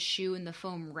you let the shoe and the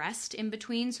foam rest in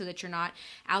between so that you're not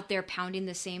out there pounding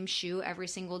the same shoe every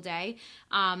single day.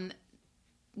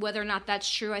 Whether or not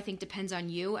that's true, I think depends on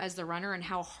you as the runner and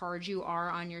how hard you are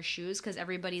on your shoes, because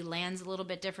everybody lands a little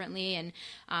bit differently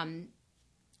and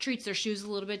treats their shoes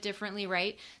a little bit differently,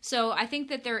 right? So I think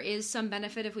that there is some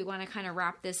benefit, if we want to kind of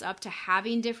wrap this up, to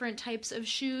having different types of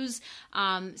shoes.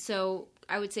 So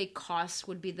I would say cost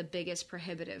would be the biggest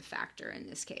prohibitive factor in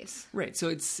this case. Right. So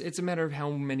it's a matter of how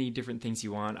many different things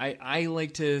you want. I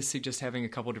like to suggest having a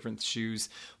couple different shoes,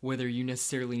 whether you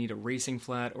necessarily need a racing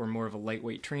flat or more of a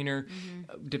lightweight trainer.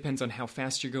 Mm-hmm. Depends on how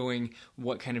fast you're going,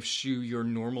 what kind of shoe your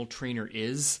normal trainer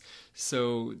is.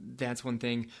 So that's one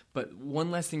thing. But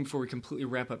one last thing before we completely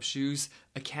wrap up shoes,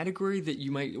 a category that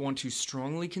you might want to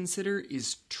strongly consider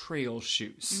is trail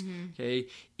shoes. Mm-hmm. Okay.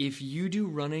 If you do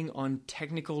running on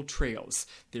technical trails,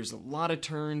 there's a lot of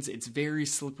turns, it's very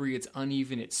slippery, it's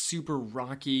uneven, it's super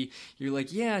rocky. You're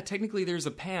like, yeah, technically there's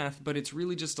a path, but it's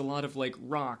really just a lot of like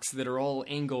rocks that are all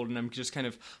angled and I'm just kind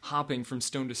of hopping from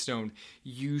stone to stone.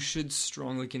 You should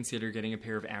strongly consider getting a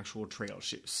pair of actual trail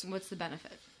shoes. What's the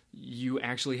benefit? You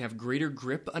actually have greater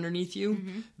grip underneath you.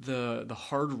 Mm-hmm. The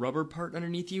hard rubber part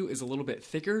underneath you is a little bit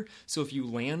thicker, so if you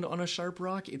land on a sharp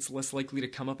rock, it's less likely to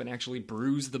come up and actually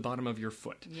bruise the bottom of your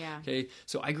foot. Yeah. Okay.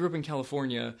 So I grew up in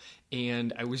California,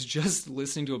 and I was just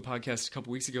listening to a podcast a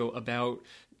couple weeks ago about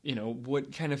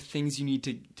what kind of things you need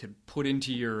to put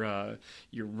into your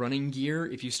running gear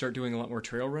if you start doing a lot more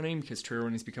trail running, because trail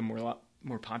running has become a lot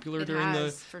more popular during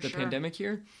the pandemic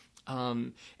here.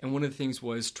 And one of the things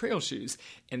was trail shoes.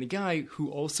 And the guy who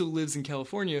also lives in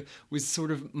California was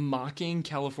sort of mocking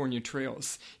California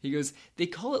trails. He goes, they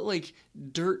call it like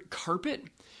dirt carpet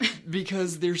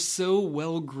because they're so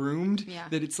well groomed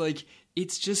that it's like,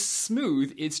 it's just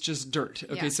smooth. It's just dirt.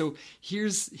 Okay. Yeah. So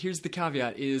here's the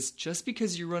caveat is just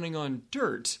because you're running on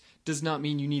dirt does not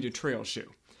mean you need a trail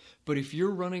shoe. But if you're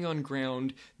running on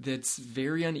ground that's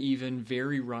very uneven,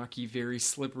 very rocky, very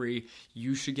slippery,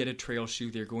 you should get a trail shoe.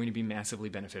 They're going to be massively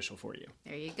beneficial for you.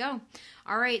 There you go.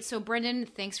 All right. So, Brendan,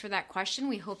 thanks for that question.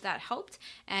 We hope that helped.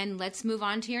 And let's move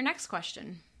on to your next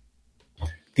question.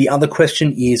 The other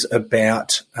question is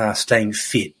about staying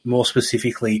fit. More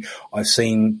specifically, I've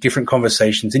seen different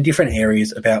conversations in different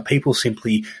areas about people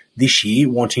simply this year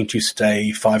wanting to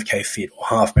stay 5K fit or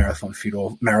half marathon fit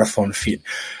or marathon fit.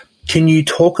 Can you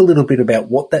talk a little bit about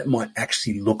what that might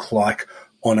actually look like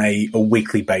on a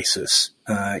weekly basis?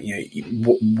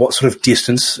 What sort of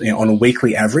distance on a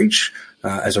weekly average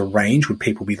as a range would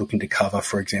people be looking to cover,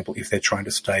 for example, if they're trying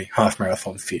to stay half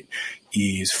marathon fit?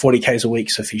 Is 40 Ks a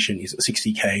week sufficient? Is it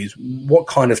 60 Ks? What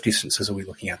kind of distances are we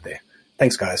looking at there?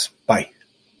 Thanks, guys. Bye.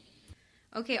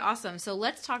 Okay, awesome. So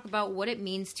let's talk about what it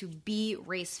means to be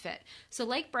race fit. So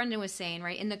like Brendan was saying,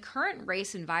 right, in the current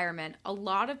race environment, a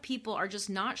lot of people are just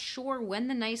not sure when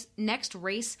the next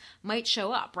race might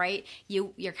show up, right?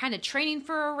 You're kind of training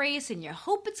for a race and you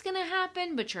hope it's going to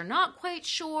happen, but you're not quite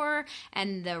sure,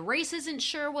 and the race isn't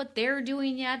sure what they're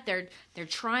doing yet. They're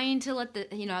trying to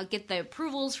get the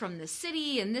approvals from the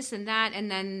city and this and that,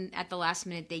 and then at the last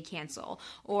minute they cancel,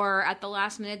 or at the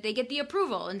last minute they get the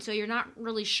approval, and so you're not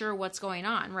really sure what's going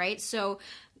on, right? So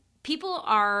people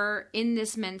are in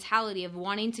this mentality of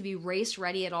wanting to be race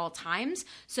ready at all times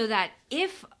so that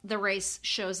if the race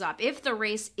shows up, if the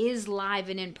race is live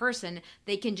and in person,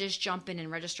 they can just jump in and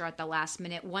register at the last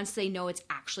minute once they know it's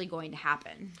actually going to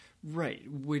happen. Right,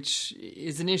 which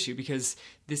is an issue because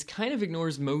this kind of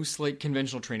ignores most like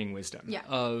conventional training wisdom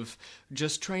of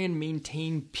just try and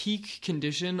maintain peak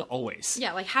condition always.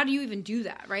 Yeah, like how do you even do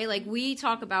that, right? Like we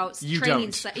talk about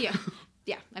training.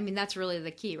 Yeah, I mean, that's really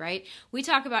the key, right? We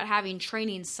talk about having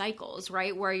training cycles,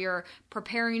 right, where you're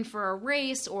preparing for a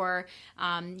race or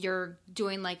you're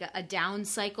doing like a down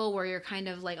cycle where you're kind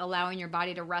of like allowing your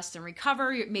body to rest and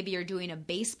recover. Maybe you're doing a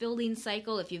base building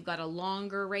cycle if you've got a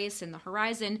longer race in the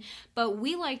horizon. But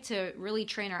we like to really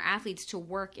train our athletes to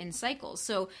work in cycles.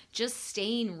 So just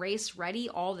staying race ready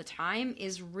all the time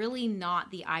is really not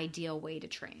the ideal way to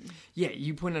train. Yeah,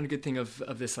 you point out a good thing of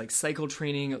this like cycle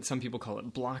training. Some people call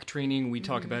it block training. We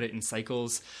talk about it in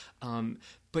cycles.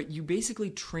 But you basically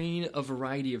train a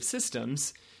variety of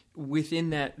systems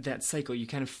within that cycle. You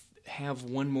kind of have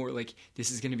one more, like,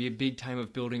 this is going to be a big time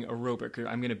of building aerobic, or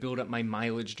I'm going to build up my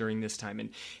mileage during this time.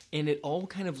 And it all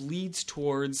kind of leads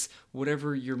towards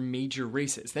whatever your major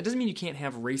race is. That doesn't mean you can't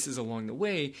have races along the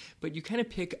way, but you kind of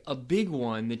pick a big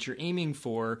one that you're aiming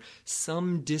for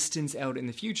some distance out in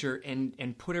the future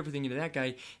and put everything into that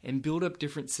guy and build up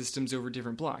different systems over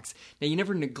different blocks. Now, you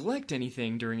never neglect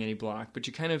anything during any block, but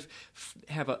you kind of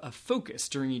have a focus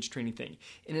during each training thing.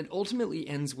 And it ultimately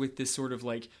ends with this sort of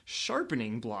like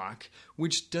sharpening block,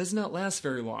 which does not last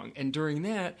very long. And during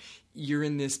that, you're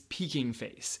in this peaking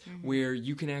phase where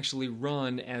you can actually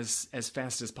run as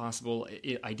fast as possible,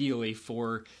 ideally,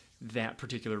 for that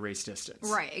particular race distance.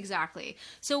 Right, exactly.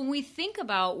 So when we think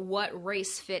about what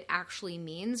race fit actually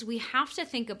means, we have to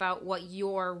think about what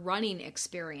your running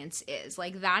experience is.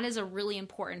 Like, that is a really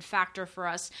important factor for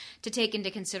us to take into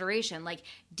consideration. Like,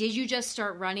 did you just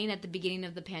start running at the beginning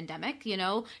of the pandemic? You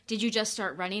know, did you just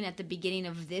start running at the beginning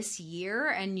of this year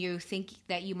and you think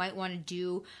that you might want to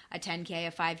do a 10K,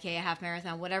 a 5K, a half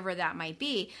marathon, whatever that might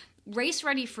be? Race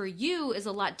ready for you is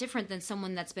a lot different than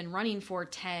someone that's been running for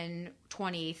 10,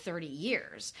 20, 30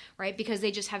 years, right? Because they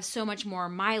just have so much more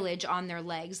mileage on their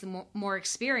legs, the more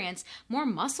experience, more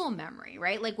muscle memory,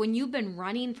 right? Like, when you've been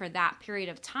running for that period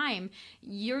of time,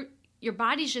 your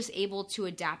body's just able to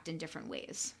adapt in different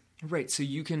ways. Right, so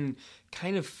you can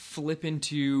kind of flip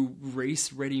into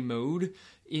race-ready mode,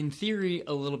 in theory,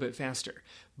 a little bit faster.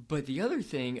 But the other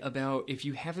thing about if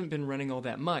you haven't been running all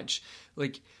that much,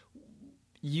 like,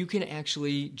 you can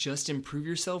actually just improve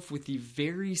yourself with the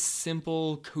very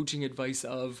simple coaching advice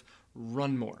of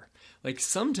run more. Like,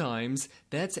 sometimes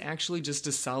that's actually just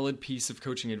a solid piece of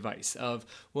coaching advice of,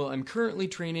 well, I'm currently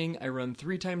training, I run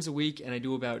 3 times a week, and I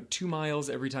do about 2 miles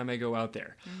every time I go out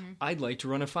there. I'd like to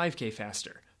run a 5K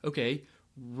faster. Okay,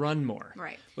 run more.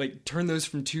 Right. Like, turn those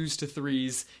from 2s to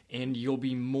 3s, and you'll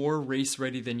be more race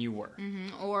ready than you were.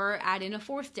 Or add in a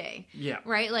 4th day. Yeah.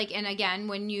 Right? Like, and again,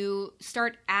 when you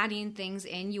start adding things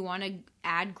in, you want to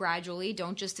add gradually.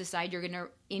 Don't just decide you're going to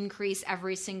increase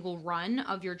every single run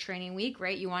of your training week,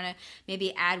 right? You want to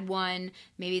maybe add one,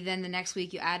 maybe then the next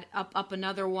week you add up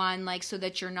another one, like, so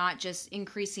that you're not just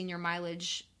increasing your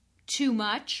mileage too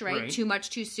much, right? Too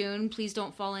much too soon. Please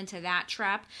don't fall into that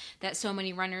trap that so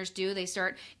many runners do. They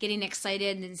start getting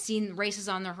excited and seeing races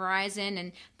on the horizon,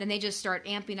 and then they just start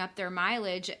ramping up their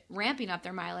mileage,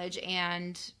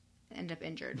 and end up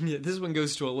injured. Yeah, this one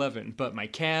goes to 11, but my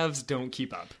calves don't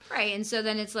keep up. Right, and so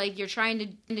then it's like you're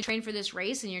trying to train for this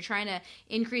race, and you're trying to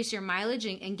increase your mileage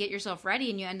and get yourself ready,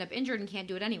 and you end up injured and can't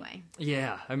do it anyway.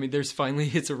 Yeah, I mean,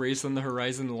 it's a race on the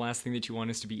horizon. The last thing that you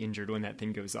want is to be injured when that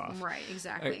thing goes off. Right,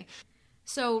 exactly.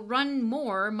 So run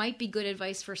more might be good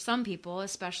advice for some people,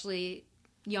 especially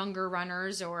younger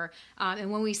runners, or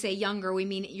and when we say younger, we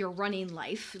mean your running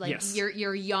life. Like, yes.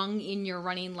 You're young in your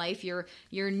running life. You're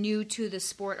new to the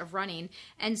sport of running,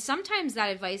 and sometimes that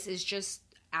advice is just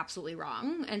absolutely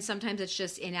wrong, and sometimes it's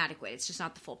just inadequate. It's just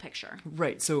not the full picture.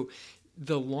 Right. So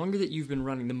the longer that you've been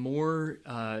running, the more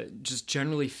just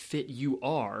generally fit you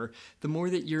are, the more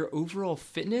that your overall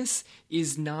fitness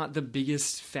is not the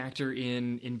biggest factor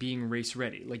in being race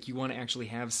ready. Like, you want to actually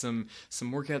have some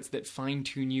workouts that fine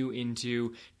tune you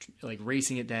into like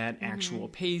racing at that actual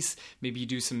pace. Maybe you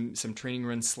do some training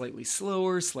runs slightly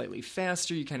slower, slightly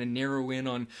faster. You kind of narrow in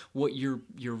on what your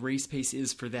race pace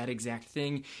is for that exact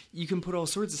thing. You can put all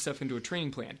sorts of stuff into a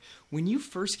training plan. When you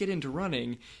first get into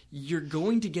running, you're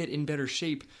going to get in better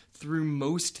shape through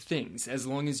most things as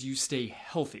long as you stay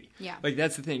healthy. Yeah. Like,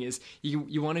 that's the thing, is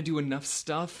you want to do enough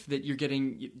stuff that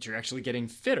you're actually getting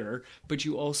fitter, but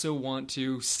you also want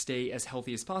to stay as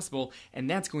healthy as possible, and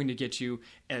that's going to get you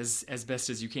as best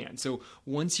as you can. So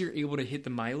once you're able to hit the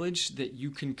mileage that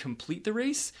you can complete the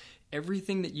race,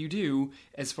 everything that you do,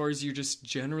 as far as you're just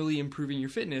generally improving your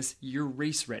fitness, you're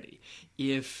race ready.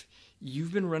 If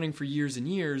you've been running for years and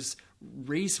years,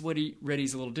 race ready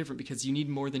is a little different because you need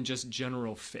more than just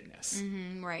general fitness.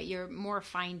 Right. You're more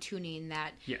fine-tuning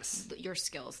that, yes, your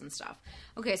skills and stuff.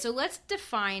 Okay, so let's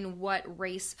define what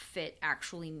race fit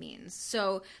actually means.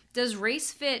 So does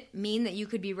race fit mean that you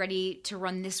could be ready to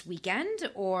run this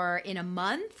weekend, or in a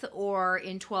month, or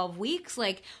in 12 weeks?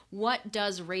 Like, what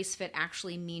does race fit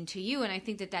actually mean to you? And I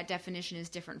think that definition is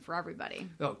different for everybody.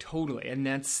 Oh, totally. And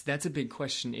that's a big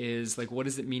question, is like, what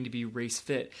does it mean to be race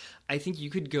fit? I think you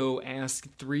could go ask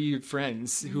 3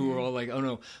 friends who are all like, oh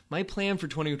no, my plan for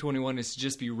 2021 is to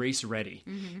just be race ready.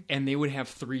 And they would have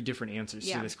 3 different answers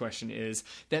to this question. Is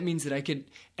that means that I could,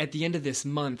 at the end of this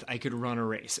month, I could run a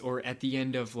race, or at the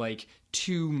end of like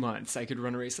 2 months, I could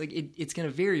run a race. Like, it's going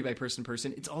to vary by person to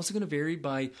person. It's also going to vary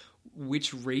by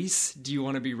which race do you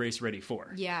want to be race ready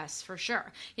for? Yes, for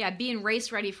sure. Yeah, being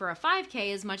race ready for a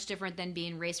 5K is much different than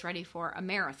being race ready for a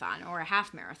marathon or a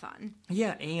half marathon.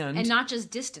 Yeah, and not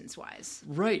just distance wise.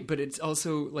 Right, but it's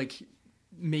also like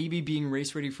maybe being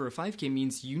race ready for a 5K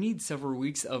means you need several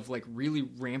weeks of like really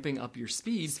ramping up your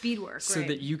speed work, so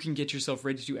that you can get yourself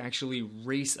ready to actually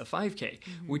race a 5K,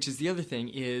 which is the other thing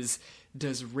is,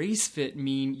 does race fit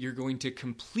mean you're going to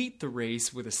complete the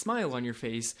race with a smile on your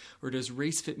face, or does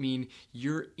race fit mean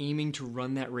you're aiming to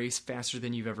run that race faster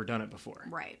than you've ever done it before?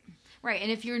 Right. And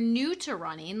if you're new to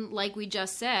running, like we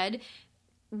just said,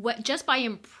 just by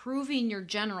improving your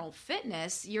general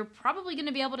fitness, you're probably going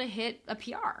to be able to hit a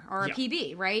PR or a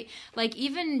PB, right? Like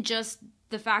even just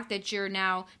the fact that you're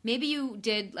now, maybe you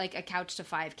did like a Couch to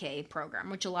 5K program,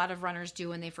 which a lot of runners do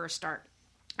when they first start.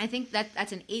 I think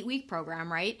that's an 8-week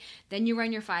program, right? Then you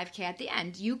run your 5K at the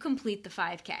end. You complete the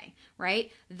 5K, right?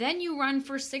 Then you run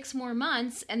for 6 more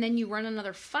months, and then you run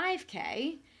another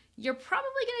 5K. You're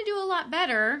probably going to do a lot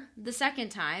better the second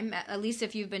time, at least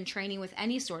if you've been training with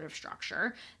any sort of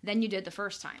structure, than you did the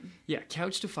first time. Yeah,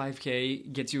 Couch to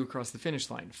 5K gets you across the finish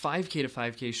line. 5K to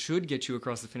 5K should get you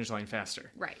across the finish line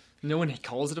faster. Right. No one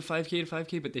calls it a 5K to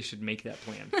 5K, but they should make that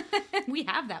plan. We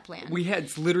have that plan.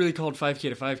 It's literally called 5K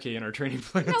to 5K in our training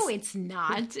plans. No, it's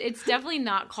not. It's definitely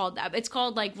not called that. It's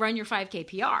called like run your 5K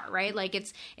PR, right? Like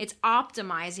it's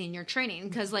optimizing your training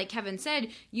because like Kevin said,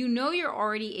 you're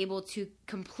already able to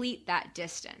complete that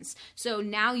distance. So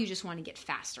now you just want to get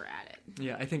faster at it.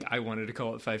 Yeah, I think I wanted to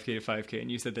call it 5K to 5K,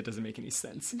 and you said that doesn't make any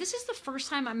sense. This is the first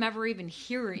time I'm ever even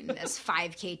hearing this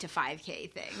 5K to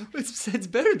 5K thing. It's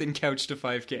better than Couch to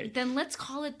 5K. Then let's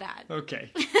call it that.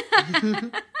 Okay.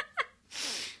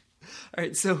 All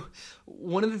right, so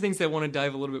one of the things that I want to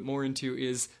dive a little bit more into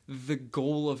is the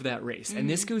goal of that race. And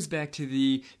this goes back to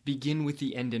the begin with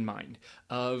the end in mind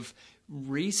of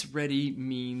race ready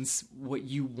means what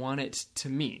you want it to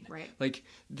mean. Right. Like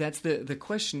that's the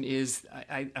question is,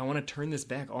 I want to turn this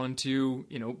back onto,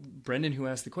 Brendan who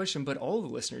asked the question, but all the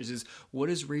listeners is, what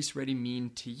does race ready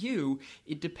mean to you?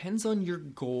 It depends on your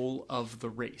goal of the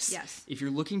race. Yes. If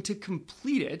you're looking to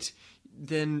complete it,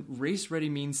 then race ready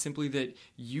means simply that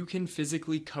you can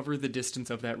physically cover the distance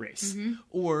of that race.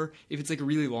 Or if it's like a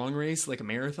really long race, like a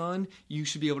marathon, you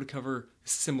should be able to cover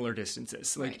similar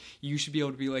distances. Like you should be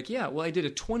able to be like, yeah, well, I did a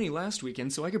 20 last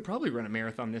weekend, so I could probably run a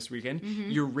marathon this weekend.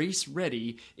 You're race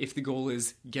ready if the goal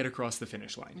is get across the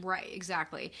finish line. Right,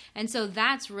 exactly. And so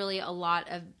that's really a lot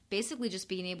of basically just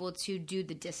being able to do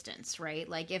the distance, right?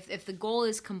 Like if the goal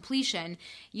is completion,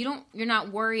 you're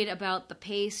not worried about the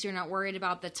pace, you're not worried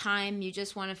about the time, you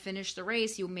just want to finish the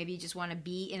race, you maybe just want to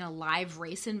be in a live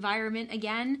race environment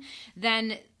again,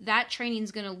 then that training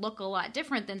is going to look a lot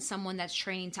different than someone that's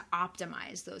training to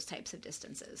optimize those types of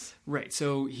distances. Right.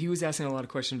 So he was asking a lot of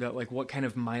questions about like what kind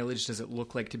of mileage does it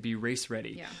look like to be race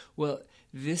ready? Yeah. Well,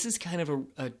 this is kind of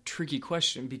a tricky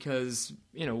question because,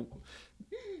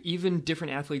 even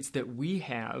different athletes that we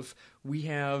have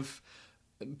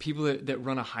people that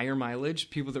run a higher mileage,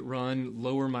 people that run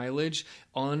lower mileage.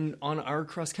 On our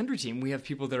cross country team, we have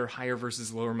people that are higher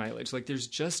versus lower mileage. Like there's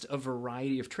just a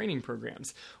variety of training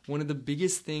programs. One of the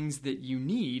biggest things that you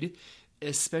need,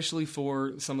 especially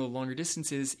for some of the longer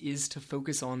distances, is to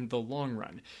focus on the long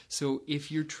run. So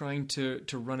if you're trying to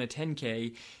run a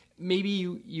 10K, maybe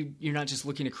you're not just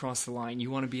looking to cross the line. You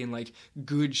want to be in like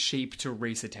good shape to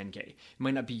race a 10K. It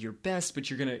might not be your best, but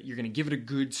you're gonna give it a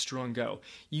good strong go.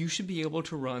 You should be able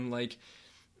to run like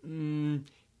an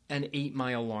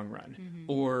 8-mile long run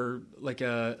or like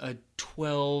a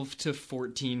 12 to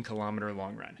 14 kilometer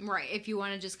long run. Right. If you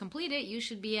want to just complete it, you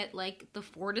should be at like the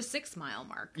 4 to 6 mile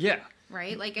mark. Yeah.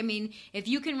 Right? Like, I mean, if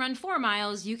you can run 4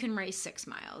 miles, you can race 6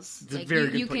 miles. It's a like, very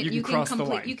good point. You can cross the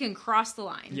line. You can cross the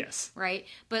line. Yes. Right?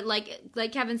 But like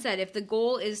Kevin said, if the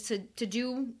goal is to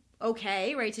do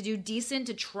okay, right, to do decent,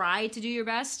 to try to do your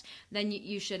best, then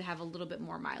you should have a little bit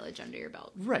more mileage under your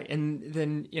belt. Right. And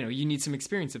then, you need some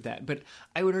experience of that. But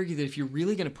I would argue that if you're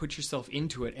really going to put yourself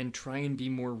into it and try and be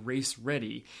more race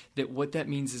ready, that what that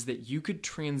means is that you could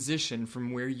transition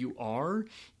from where you are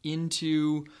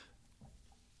into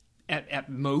at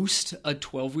most a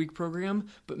 12-week program,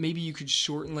 but maybe you could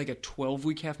shorten like a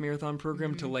 12-week half marathon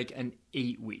program to like an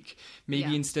 8-week.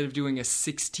 Maybe instead of doing a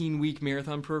 16-week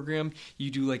marathon program,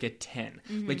 you do like a 10.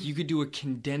 Like you could do a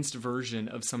condensed version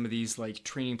of some of these like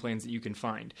training plans that you can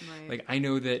find. Right. Like I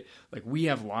know that like we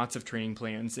have lots of training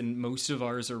plans and most of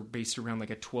ours are based around like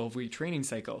a 12-week training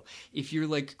cycle. If you're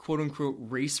like quote unquote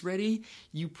race ready,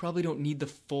 you probably don't need the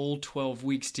full 12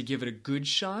 weeks to give it a good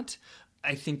shot.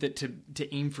 I think that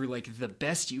to aim for like the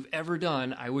best you've ever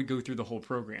done, I would go through the whole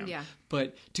program. Yeah.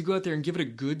 But to go out there and give it a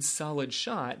good solid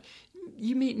shot,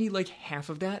 you may need like half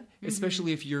of that,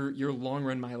 especially if your long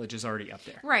run mileage is already up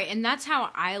there. Right. And that's how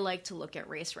I like to look at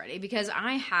Race Ready, because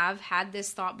I have had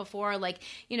this thought before, like,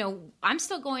 you know, I'm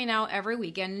still going out every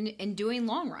weekend and doing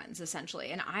long runs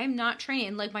essentially. And I'm not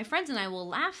training. Like, my friends and I will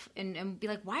laugh and be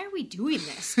like, why are we doing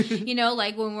this? You know,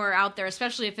 like when we're out there,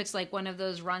 especially if it's like one of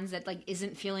those runs that like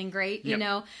isn't feeling great, you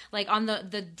know, like on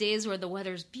the days where the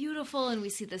weather's beautiful and we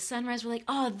see the sunrise, we're like,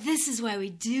 oh, this is why we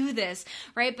do this.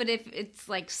 Right. But if it's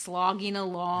like slogging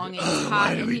along and it's hot,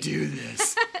 why do we do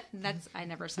this? I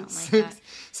never sound like that.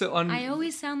 So I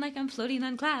always sound like I'm floating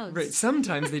on clouds. Right.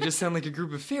 Sometimes they just sound like a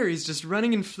group of fairies just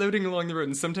running and floating along the road,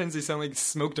 and sometimes they sound like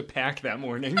smoked a pack that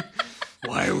morning.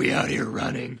 Why are we out here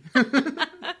running?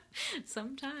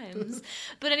 Sometimes.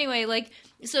 But anyway, like,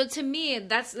 so to me,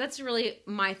 that's really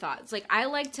my thoughts. Like, I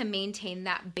like to maintain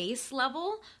that base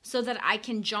level so that I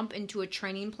can jump into a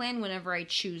training plan whenever I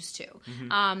choose to.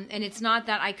 And it's not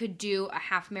that I could do a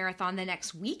half marathon the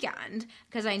next weekend,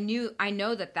 because I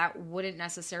know that wouldn't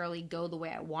necessarily go the way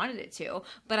I wanted it to,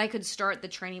 but I could start the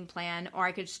training plan, or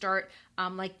I could start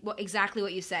exactly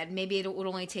what you said. Maybe it would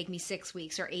only take me 6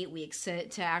 weeks or 8 weeks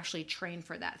to actually train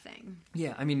for that thing.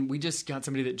 Yeah, I mean, we just got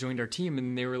somebody that joined our team,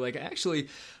 and they were like, actually,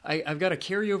 I've got a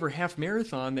carryover half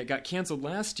marathon that got canceled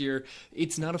last year.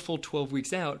 It's not a full 12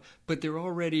 weeks out, but they're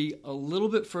already a little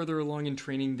bit further along in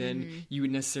training than you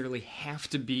would necessarily have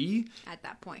to be at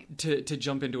that point to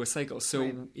jump into a cycle.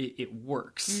 So it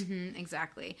works.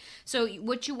 Exactly. So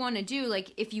what you want to do,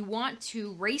 like, if you want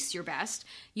to race your best,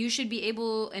 you should be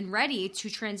able and ready to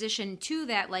transition to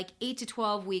that like 8 to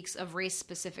 12 weeks of race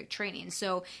specific training.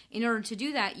 So in order to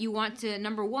do that, you want to,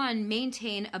 number one,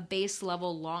 maintain a base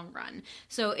level long run.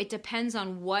 So it depends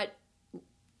on what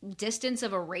distance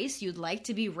of a race you'd like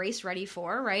to be race ready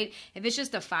for, right? If it's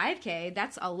just a 5K,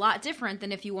 that's a lot different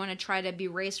than if you want to try to be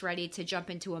race ready to jump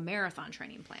into a marathon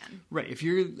training plan. Right. If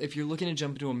you're looking to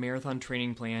jump into a marathon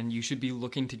training plan, you should be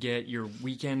looking to get your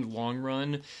weekend long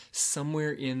run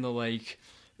somewhere in the like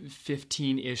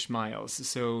 15-ish miles.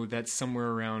 So that's somewhere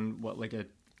around what, like a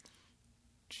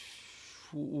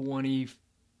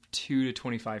 22 to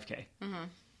 25K.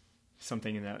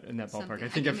 Something in that ballpark. I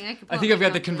think I've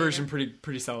got the conversion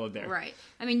pretty solid there. Right.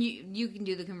 I mean, you can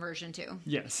do the conversion too.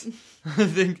 Yes. I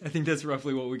think that's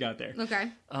roughly what we got there.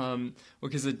 Okay.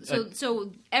 Because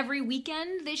so every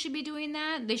weekend they should be doing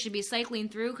that. They should be cycling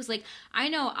through, because like I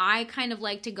know I kind of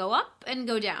like to go up and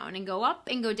go down and go up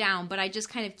and go down, but I just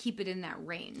kind of keep it in that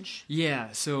range. Yeah.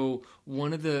 So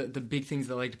one of the big things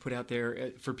that I like to put out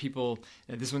there for people,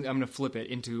 this one I'm going to flip it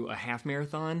into a half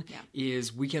marathon,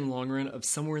 is weekend long run of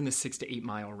somewhere in the 6 to 8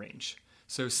 mile range.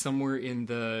 So somewhere in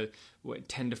the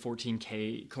 10 to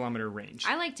 14K kilometer range.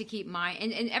 I like to keep mine,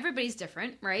 and everybody's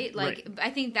different, right? Like, I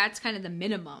think that's kind of the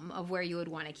minimum of where you would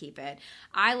want to keep it.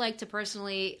 I like to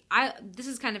personally, this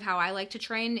is kind of how I like to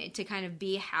train, to kind of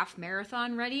be half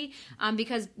marathon ready,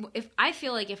 because if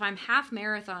I'm half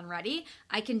marathon ready,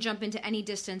 I can jump into any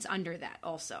distance under that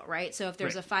also, right? So if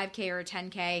there's a 5K or a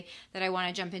 10K that I want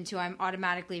to jump into, I'm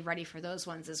automatically ready for those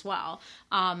ones as well.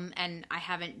 And I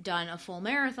haven't done a full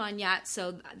marathon yet,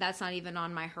 so that's not even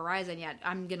on my horizon yet.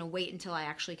 I'm going to wait until I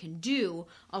actually can do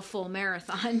a full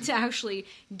marathon to actually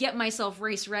get myself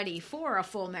race ready for a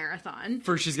full marathon.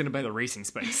 First, she's going to buy the racing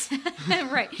spikes.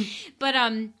 Right. But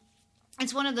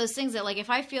it's one of those things that, like, if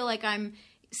I feel like I'm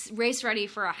race ready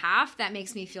for a half, that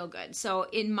makes me feel good. So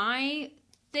in my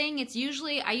thing,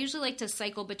 I usually like to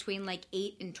cycle between like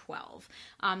 8 and 12.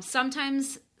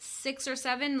 Sometimes 6 or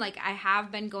 7. Like, I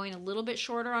have been going a little bit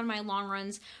shorter on my long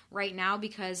runs right now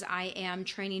because I am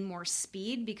training more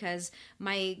speed, because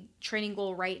my training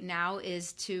goal right now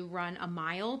is to run a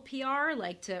mile PR,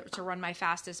 like to run my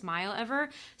fastest mile ever.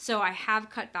 So I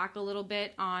have cut back a little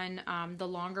bit on the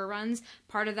longer runs.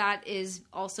 Part of that is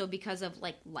also because of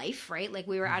like life, right? Like,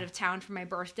 we were out of town for my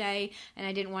birthday and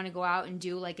I didn't want to go out and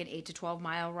do like an 8 to 12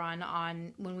 mile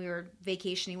run when we were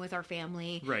vacationing with our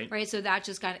family. Right. So that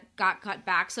just got cut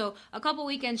back. So a couple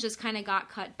weekends just kind of got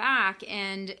cut back,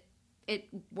 and it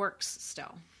works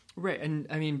still. Right. And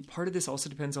I mean, part of this also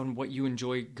depends on what you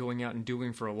enjoy going out and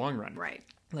doing for a long run. Right.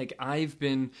 Like, I've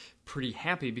been pretty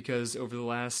happy because over the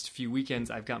last few weekends,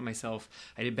 I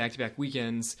did back-to-back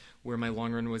weekends where my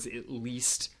long run was at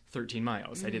least 13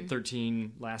 miles. I did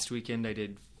 13 last weekend. I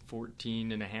did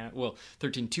 14 and a half. Well,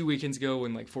 13 2 weekends ago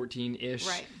and like 14-ish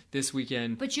this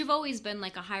weekend. But you've always been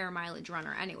like a higher mileage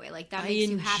runner anyway. Like that I makes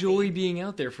you happy. enjoy being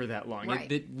out there for that long.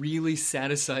 Right. It really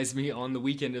satisfies me on the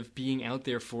weekend of being out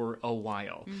there for a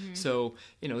while. So,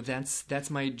 that's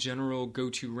my general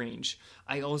go-to range.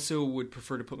 I also would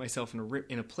prefer to put myself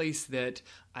in a place that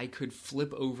I could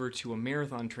flip over to a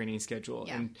marathon training schedule.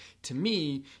 Yeah. And to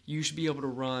me, you should be able to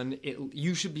run it.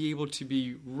 You should be able to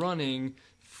be running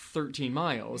 13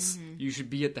 miles. You should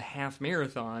be at the half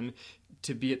marathon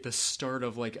to be at the start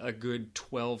of like a good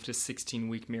 12 to 16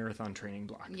 week marathon training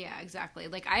block. Yeah, exactly.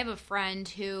 Like I have a friend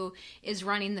who is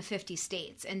running the 50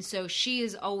 states. And so she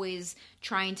is always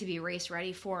trying to be race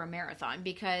ready for a marathon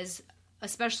because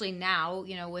especially now,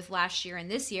 with last year and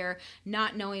this year,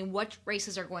 not knowing what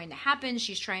races are going to happen.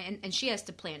 She's trying, and she has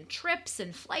to plan trips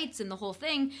and flights and the whole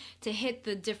thing to hit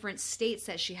the different states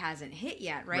that she hasn't hit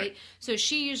yet, right? So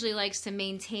she usually likes to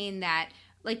maintain that,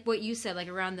 like what you said, like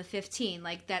around the 15,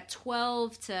 like that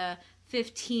 12 to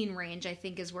 15 range, I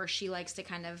think is where she likes to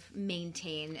kind of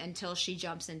maintain until she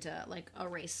jumps into like a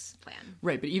race plan.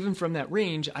 Right, but even from that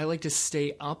range, I like to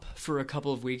stay up for a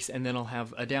couple of weeks and then I'll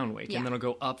have a down week. Yeah. And then I'll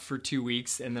go up for 2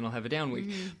 weeks and then I'll have a down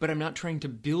week. But I'm not trying to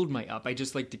build my up. I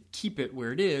just like to keep it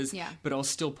where it is, but I'll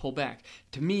still pull back.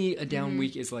 To me, a down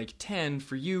week is like 10.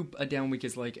 For you, a down week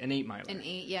is like an 8 miler. An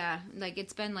 8, yeah. Like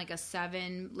it's been like a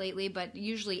 7 lately, but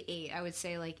usually 8. I would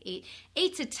say like 8.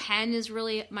 8 to 10 is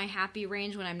really my happy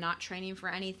range when I'm not training for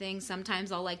anything.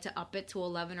 Sometimes I'll like to up it to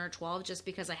 11 or 12 just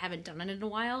because I haven't done it in a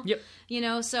while. Yep.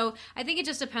 So I think it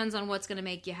just depends on what's going to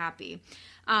make you happy.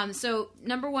 So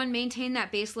number 1, maintain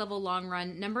that base level long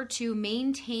run. Number 2,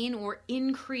 maintain or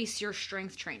increase your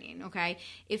strength training. Okay.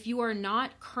 If you are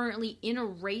not currently in a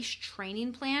race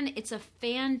training plan, it's a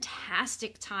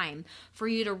fantastic time for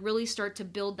you to really start to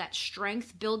build that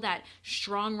strength, build that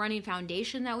strong running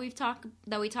foundation that we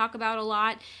talk about a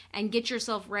lot, and get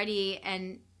yourself ready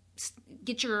and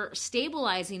get your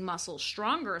stabilizing muscles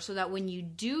stronger so that when you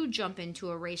do jump into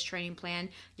a race training plan,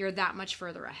 you're that much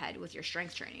further ahead with your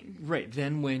strength training. Right.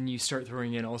 Then when you start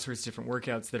throwing in all sorts of different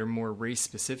workouts that are more race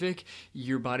specific,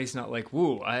 your body's not like,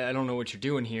 whoa, I don't know what you're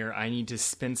doing here. I need to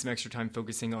spend some extra time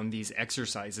focusing on these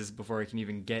exercises before I can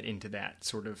even get into that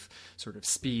sort of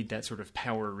speed, that sort of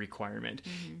power requirement.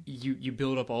 You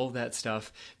build up all of that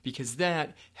stuff because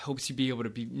that helps you be able to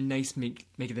be nice, make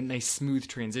it a nice smooth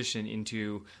transition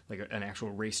into like an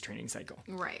actual race training cycle.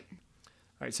 Right.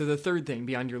 All right, so the third thing,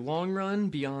 beyond your long run,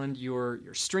 beyond your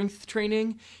strength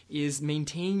training, is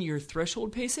maintain your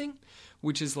threshold pacing,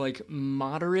 which is like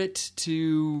moderate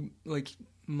to like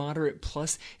moderate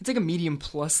plus. It's like a medium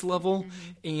plus level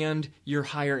and your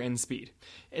higher end speed.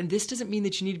 And this doesn't mean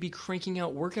that you need to be cranking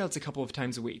out workouts a couple of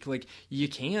times a week. Like you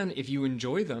can if you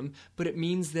enjoy them, but it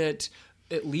means that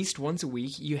at least once a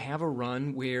week, you have a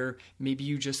run where maybe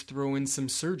you just throw in some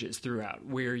surges throughout,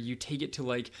 where you take it to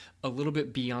like a little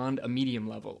bit beyond a medium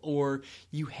level, or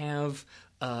you have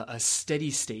a steady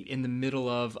state in the middle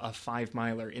of a 5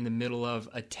 miler, in the middle of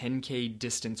a 10K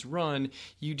distance run,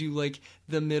 you do like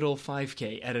the middle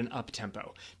 5K at an up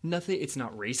tempo. It's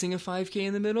not racing a 5K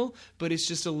in the middle, but it's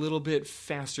just a little bit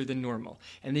faster than normal.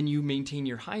 And then you maintain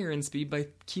your higher end speed by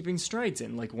keeping strides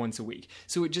in like once a week.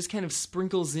 So it just kind of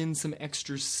sprinkles in some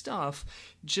extra stuff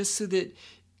just so that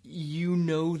you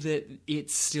know that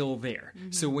it's still there.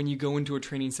 So when you go into a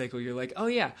training cycle, you're like, oh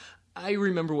yeah, I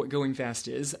remember what going fast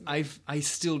is. I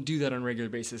still do that on a regular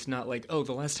basis. Not like, oh,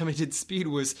 the last time I did speed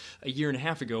was a year and a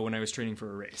half ago when I was training for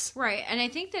a race. Right. And I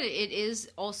think that it is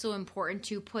also important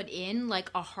to put in like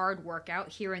a hard workout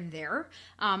here and there.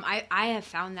 I have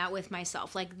found that with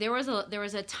myself. Like there was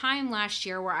a time last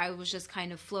year where I was just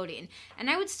kind of floating, and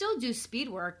I would still do speed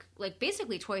work like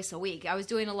basically twice a week. I was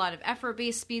doing a lot of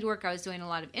effort-based speed work. I was doing a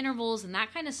lot of intervals and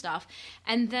that kind of stuff.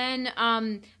 And then,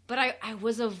 but I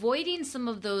was avoiding some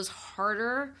of those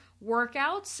harder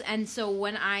workouts. And so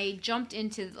when I jumped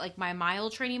into like my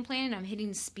mile training plan, I'm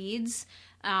hitting speeds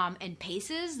and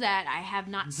paces that I have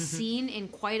not seen in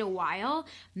quite a while.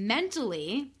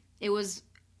 Mentally, it was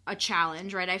a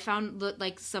challenge, right? I found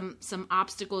like some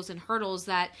obstacles and hurdles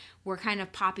that were kind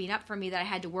of popping up for me that I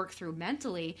had to work through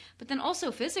mentally, but then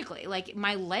also physically, like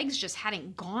my legs just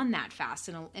hadn't gone that fast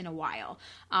in a while.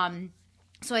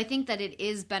 So I think that it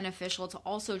is beneficial to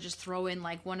also just throw in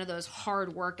like one of those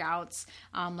hard workouts,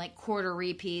 like quarter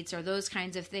repeats or those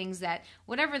kinds of things, that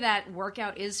whatever that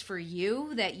workout is for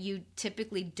you that you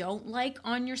typically don't like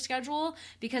on your schedule.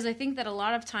 Because I think that a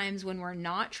lot of times when we're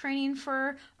not training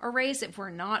for a race, if we're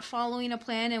not following a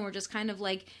plan and we're just kind of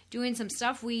like doing some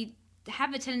stuff, we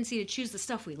have a tendency to choose the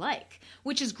stuff we like,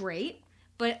 which is great.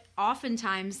 but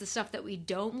oftentimes the stuff that we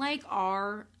don't like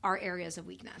are our areas of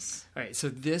weakness. All right, so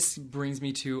this brings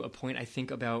me to a point I think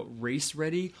about race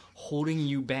ready holding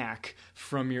you back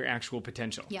from your actual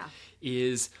potential. Yeah.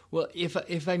 Is, well,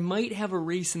 if I might have a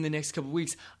race in the next couple of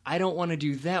weeks, I don't want to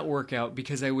do that workout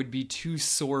because I would be too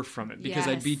sore from it, because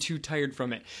I'd be too tired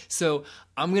from it. So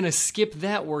I'm going to skip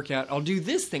that workout. I'll do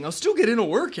this thing. I'll still get in a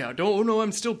workout. Oh no,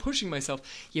 I'm still pushing myself.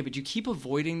 Yeah, but you keep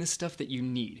avoiding the stuff that you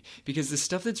need, because the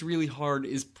stuff that's really hard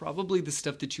is probably the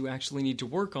stuff that you actually need to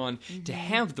work on to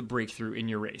have the breakthrough in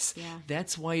your race. Yeah.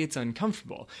 That's why it's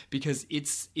uncomfortable, because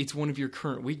it's one of your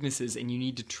current weaknesses and you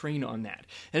need to train on that.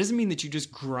 That doesn't mean that you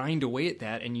just grind away at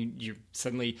that and you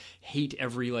suddenly hate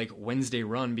every like Wednesday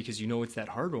run because you know it's that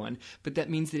hard one, but that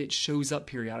means that it shows up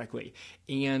periodically.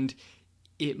 And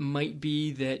it might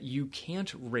be that you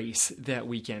can't race that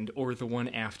weekend or the one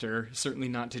after, certainly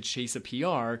not to chase a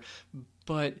PR,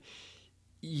 but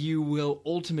you will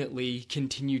ultimately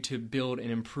continue to build and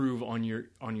improve on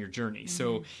your journey.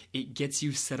 So it gets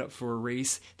you set up for a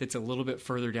race that's a little bit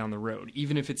further down the road.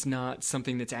 Even if it's not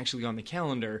something that's actually on the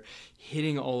calendar,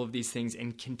 hitting all of these things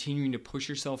and continuing to push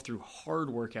yourself through hard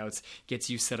workouts gets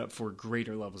you set up for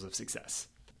greater levels of success.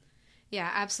 Yeah,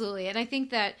 absolutely. And I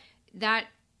think that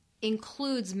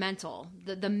includes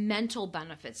the mental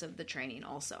benefits of the training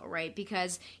also, right?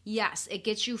 Because yes, it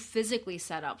gets you physically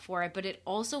set up for it, but it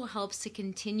also helps to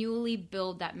continually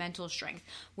build that mental strength.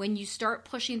 When you start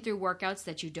pushing through workouts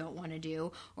that you don't want to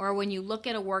do, or when you look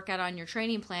at a workout on your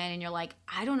training plan and you're like,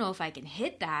 I don't know if I can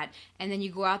hit that, and then you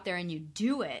go out there and you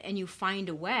do it and you find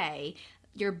a way,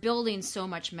 you're building so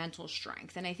much mental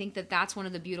strength. And I think that that's one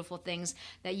of the beautiful things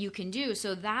that you can do.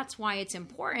 So that's why it's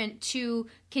important to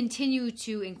continue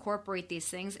to incorporate these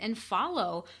things and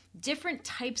follow different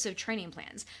types of training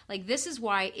plans. Like, this is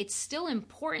why it's still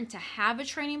important to have a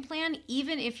training plan,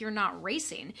 even if you're not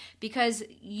racing, because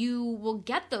you will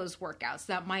get those workouts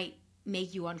that might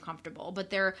make you uncomfortable, but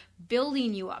they're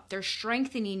building you up. They're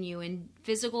strengthening you in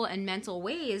physical and mental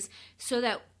ways so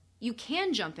that you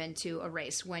can jump into a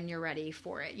race when you're ready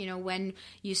for it. You know, when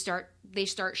they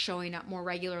start showing up more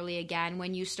regularly again,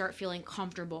 when you start feeling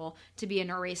comfortable to be in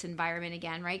a race environment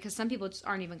again, right? Because some people just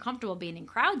aren't even comfortable being in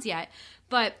crowds yet.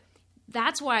 But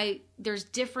that's why there's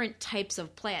different types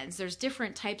of plans. There's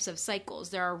different types of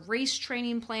cycles. There are race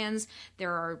training plans.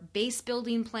 There are base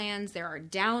building plans. There are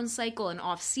down cycle and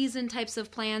off-season types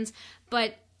of plans.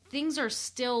 But things are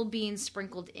still being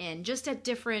sprinkled in, just at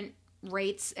different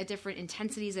rates, at different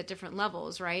intensities, at different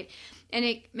levels, right? And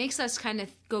it makes us kind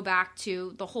of go back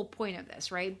to the whole point of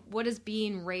this, right? What does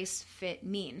being race fit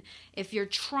mean? If you're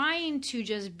trying to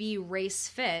just be race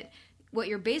fit, what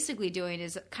you're basically doing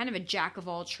is kind of a jack of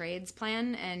all trades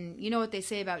plan. And you know what they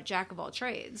say about jack of all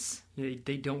trades?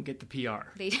 They don't get the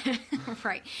PR.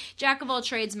 Right. Jack of all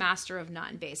trades, master of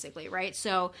none, basically, right?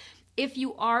 So if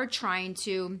you are trying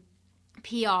to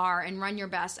PR and run your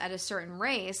best at a certain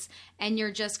race, and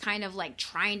you're just kind of like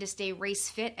trying to stay race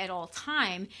fit at all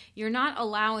time, you're not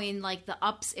allowing like the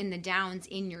ups and the downs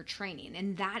in your training.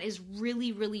 And that is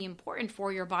really, really important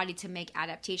for your body to make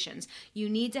adaptations. You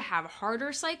need to have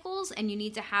harder cycles and you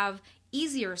need to have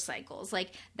easier cycles. Like,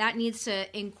 that needs to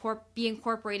be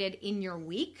incorporated in your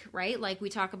week, right? Like, we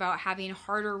talk about having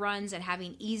harder runs and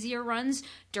having easier runs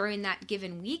during that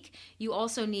given week. You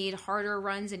also need harder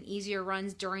runs and easier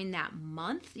runs during that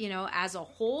month, you know, as a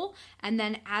whole, and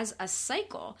then as a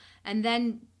cycle, and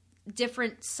then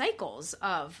different cycles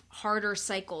of harder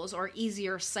cycles or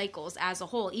easier cycles as a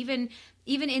whole.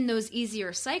 Even in those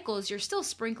easier cycles, you're still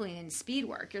sprinkling in speed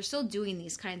work. You're still doing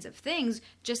these kinds of things,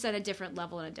 just at a different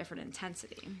level and a different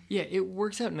intensity. Yeah, it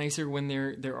works out nicer when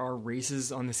there are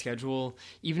races on the schedule,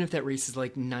 even if that race is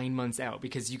like 9 months out,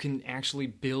 because you can actually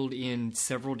build in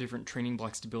several different training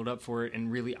blocks to build up for it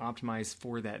and really optimize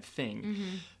for that thing.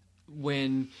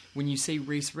 Mm-hmm. When you say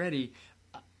race ready,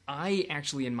 I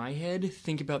actually, in my head,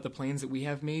 think about the plans that we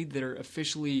have made that are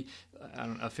officially,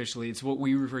 it's what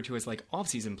we refer to as like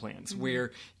off-season plans, mm-hmm.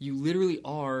 where you literally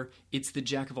it's the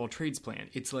jack of all trades plan.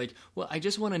 It's like, well, I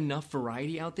just want enough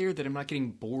variety out there that I'm not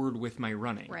getting bored with my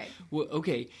running. Right. Well,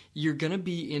 okay, you're going to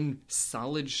be in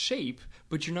solid shape,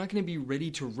 but you're not going to be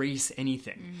ready to race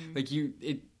anything. Mm-hmm. Like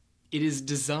it is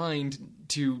designed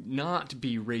to not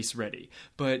be race ready,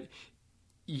 but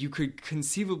you could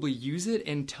conceivably use it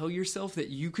and tell yourself that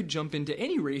you could jump into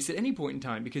any race at any point in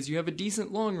time because you have a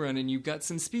decent long run and you've got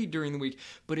some speed during the week,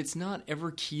 but it's not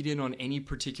ever keyed in on any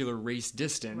particular race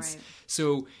distance. Right.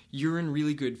 So you're in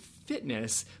really good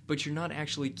fitness, but you're not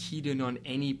actually keyed in on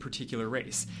any particular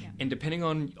race. Yeah. And depending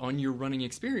on your running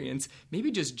experience,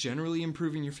 maybe just generally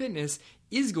improving your fitness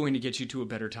is going to get you to a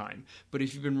better time. But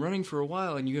if you've been running for a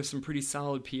while and you have some pretty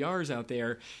solid PRs out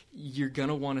there, you're going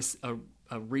to want a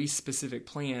race-specific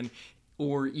plan,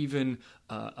 or even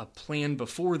a plan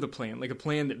before the plan, like a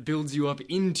plan that builds you up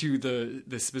into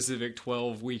the specific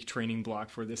 12-week training block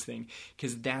for this thing,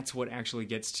 because that's what actually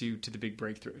gets to the big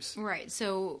breakthroughs. Right.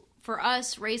 So for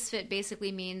us, Race Fit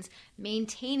basically means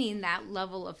maintaining that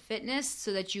level of fitness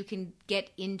so that you can get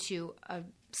into a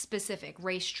specific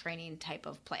race training type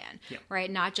of plan, right?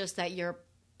 Not just that you're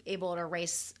able to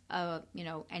race,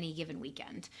 any given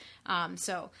weekend.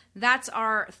 So those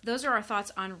are our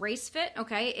thoughts on Race Fit.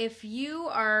 Okay. If you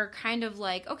are kind of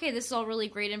like, okay, this is all really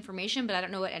great information, but I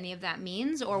don't know what any of that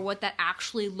means or what that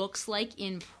actually looks like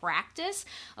in practice.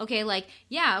 Okay. Like,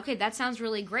 yeah, okay, that sounds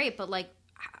really great, but like,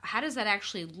 how does that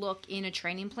actually look in a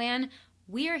training plan?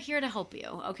 We are here to help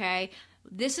you. Okay.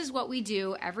 This is what we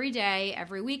do every day,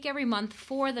 every week, every month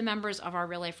for the members of our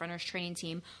Real Life Runners training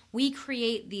team. We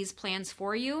create these plans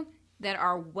for you that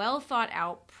are well thought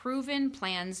out, proven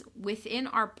plans within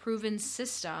our proven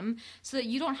system so that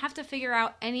you don't have to figure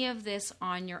out any of this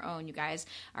on your own, you guys.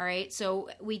 All right. So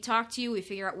we talk to you, we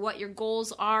figure out what your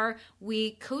goals are.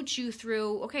 We coach you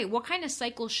through, okay, what kind of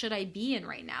cycle should I be in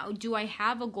right now? Do I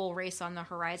have a goal race on the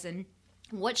horizon?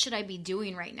 What should I be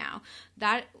doing right now?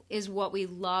 That is what we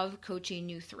love coaching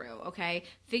you through, okay?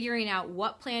 Figuring out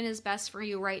what plan is best for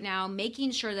you right now,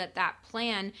 making sure that that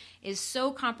plan is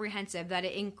so comprehensive that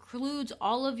it includes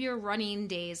all of your running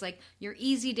days, like your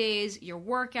easy days, your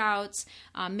workouts,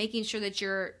 making sure that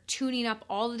you're tuning up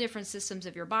all the different systems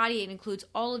of your body. It includes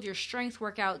all of your strength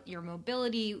workout, your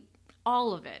mobility,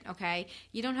 all of it, okay?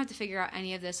 You don't have to figure out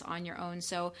any of this on your own.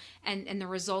 So, and the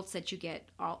results that you get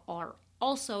are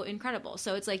also incredible.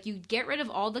 So it's like you get rid of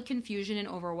all the confusion and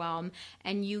overwhelm,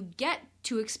 and you get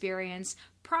to experience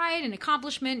pride and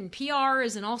accomplishment and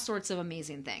PRs and all sorts of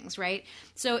amazing things, right?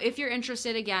 So if you're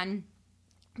interested, again,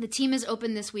 the team is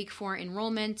open this week for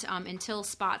enrollment until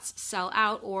spots sell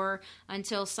out, or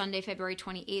until Sunday, February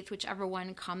 28th, whichever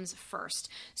one comes first.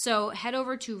 So head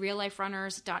over to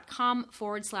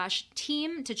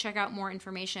realliferunners.com/team to check out more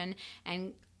information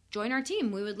and join our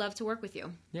team. We would love to work with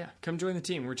you. Yeah, come join the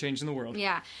team. We're changing the world.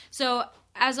 Yeah. So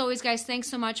as always, guys, thanks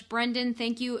so much. Brendan,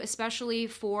 thank you especially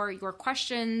for your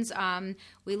questions.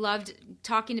 We loved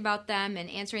talking about them and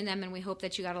answering them, and we hope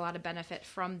that you got a lot of benefit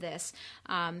from this.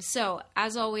 So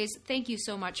as always, thank you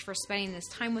so much for spending this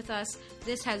time with us.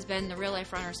 This has been the Real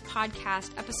Life Runners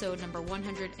podcast, episode number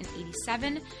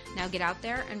 187. Now get out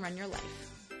there and run your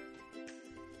life.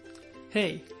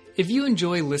 Hey, if you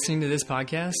enjoy listening to this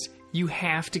podcast, you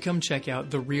have to come check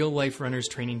out the Real Life Runners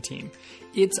training team.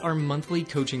 It's our monthly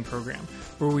coaching program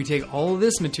where we take all of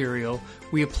this material,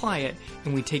 we apply it,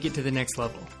 and we take it to the next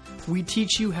level. We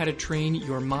teach you how to train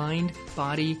your mind,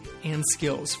 body, and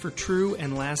skills for true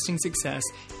and lasting success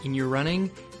in your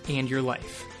running and your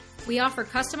life. We offer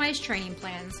customized training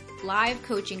plans, live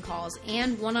coaching calls,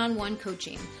 and one-on-one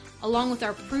coaching, along with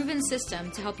our proven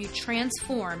system to help you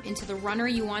transform into the runner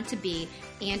you want to be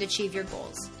and achieve your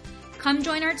goals. Come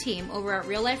join our team over at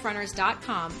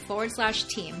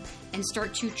realliferunners.com/team and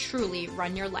start to truly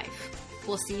run your life.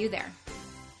 We'll see you there.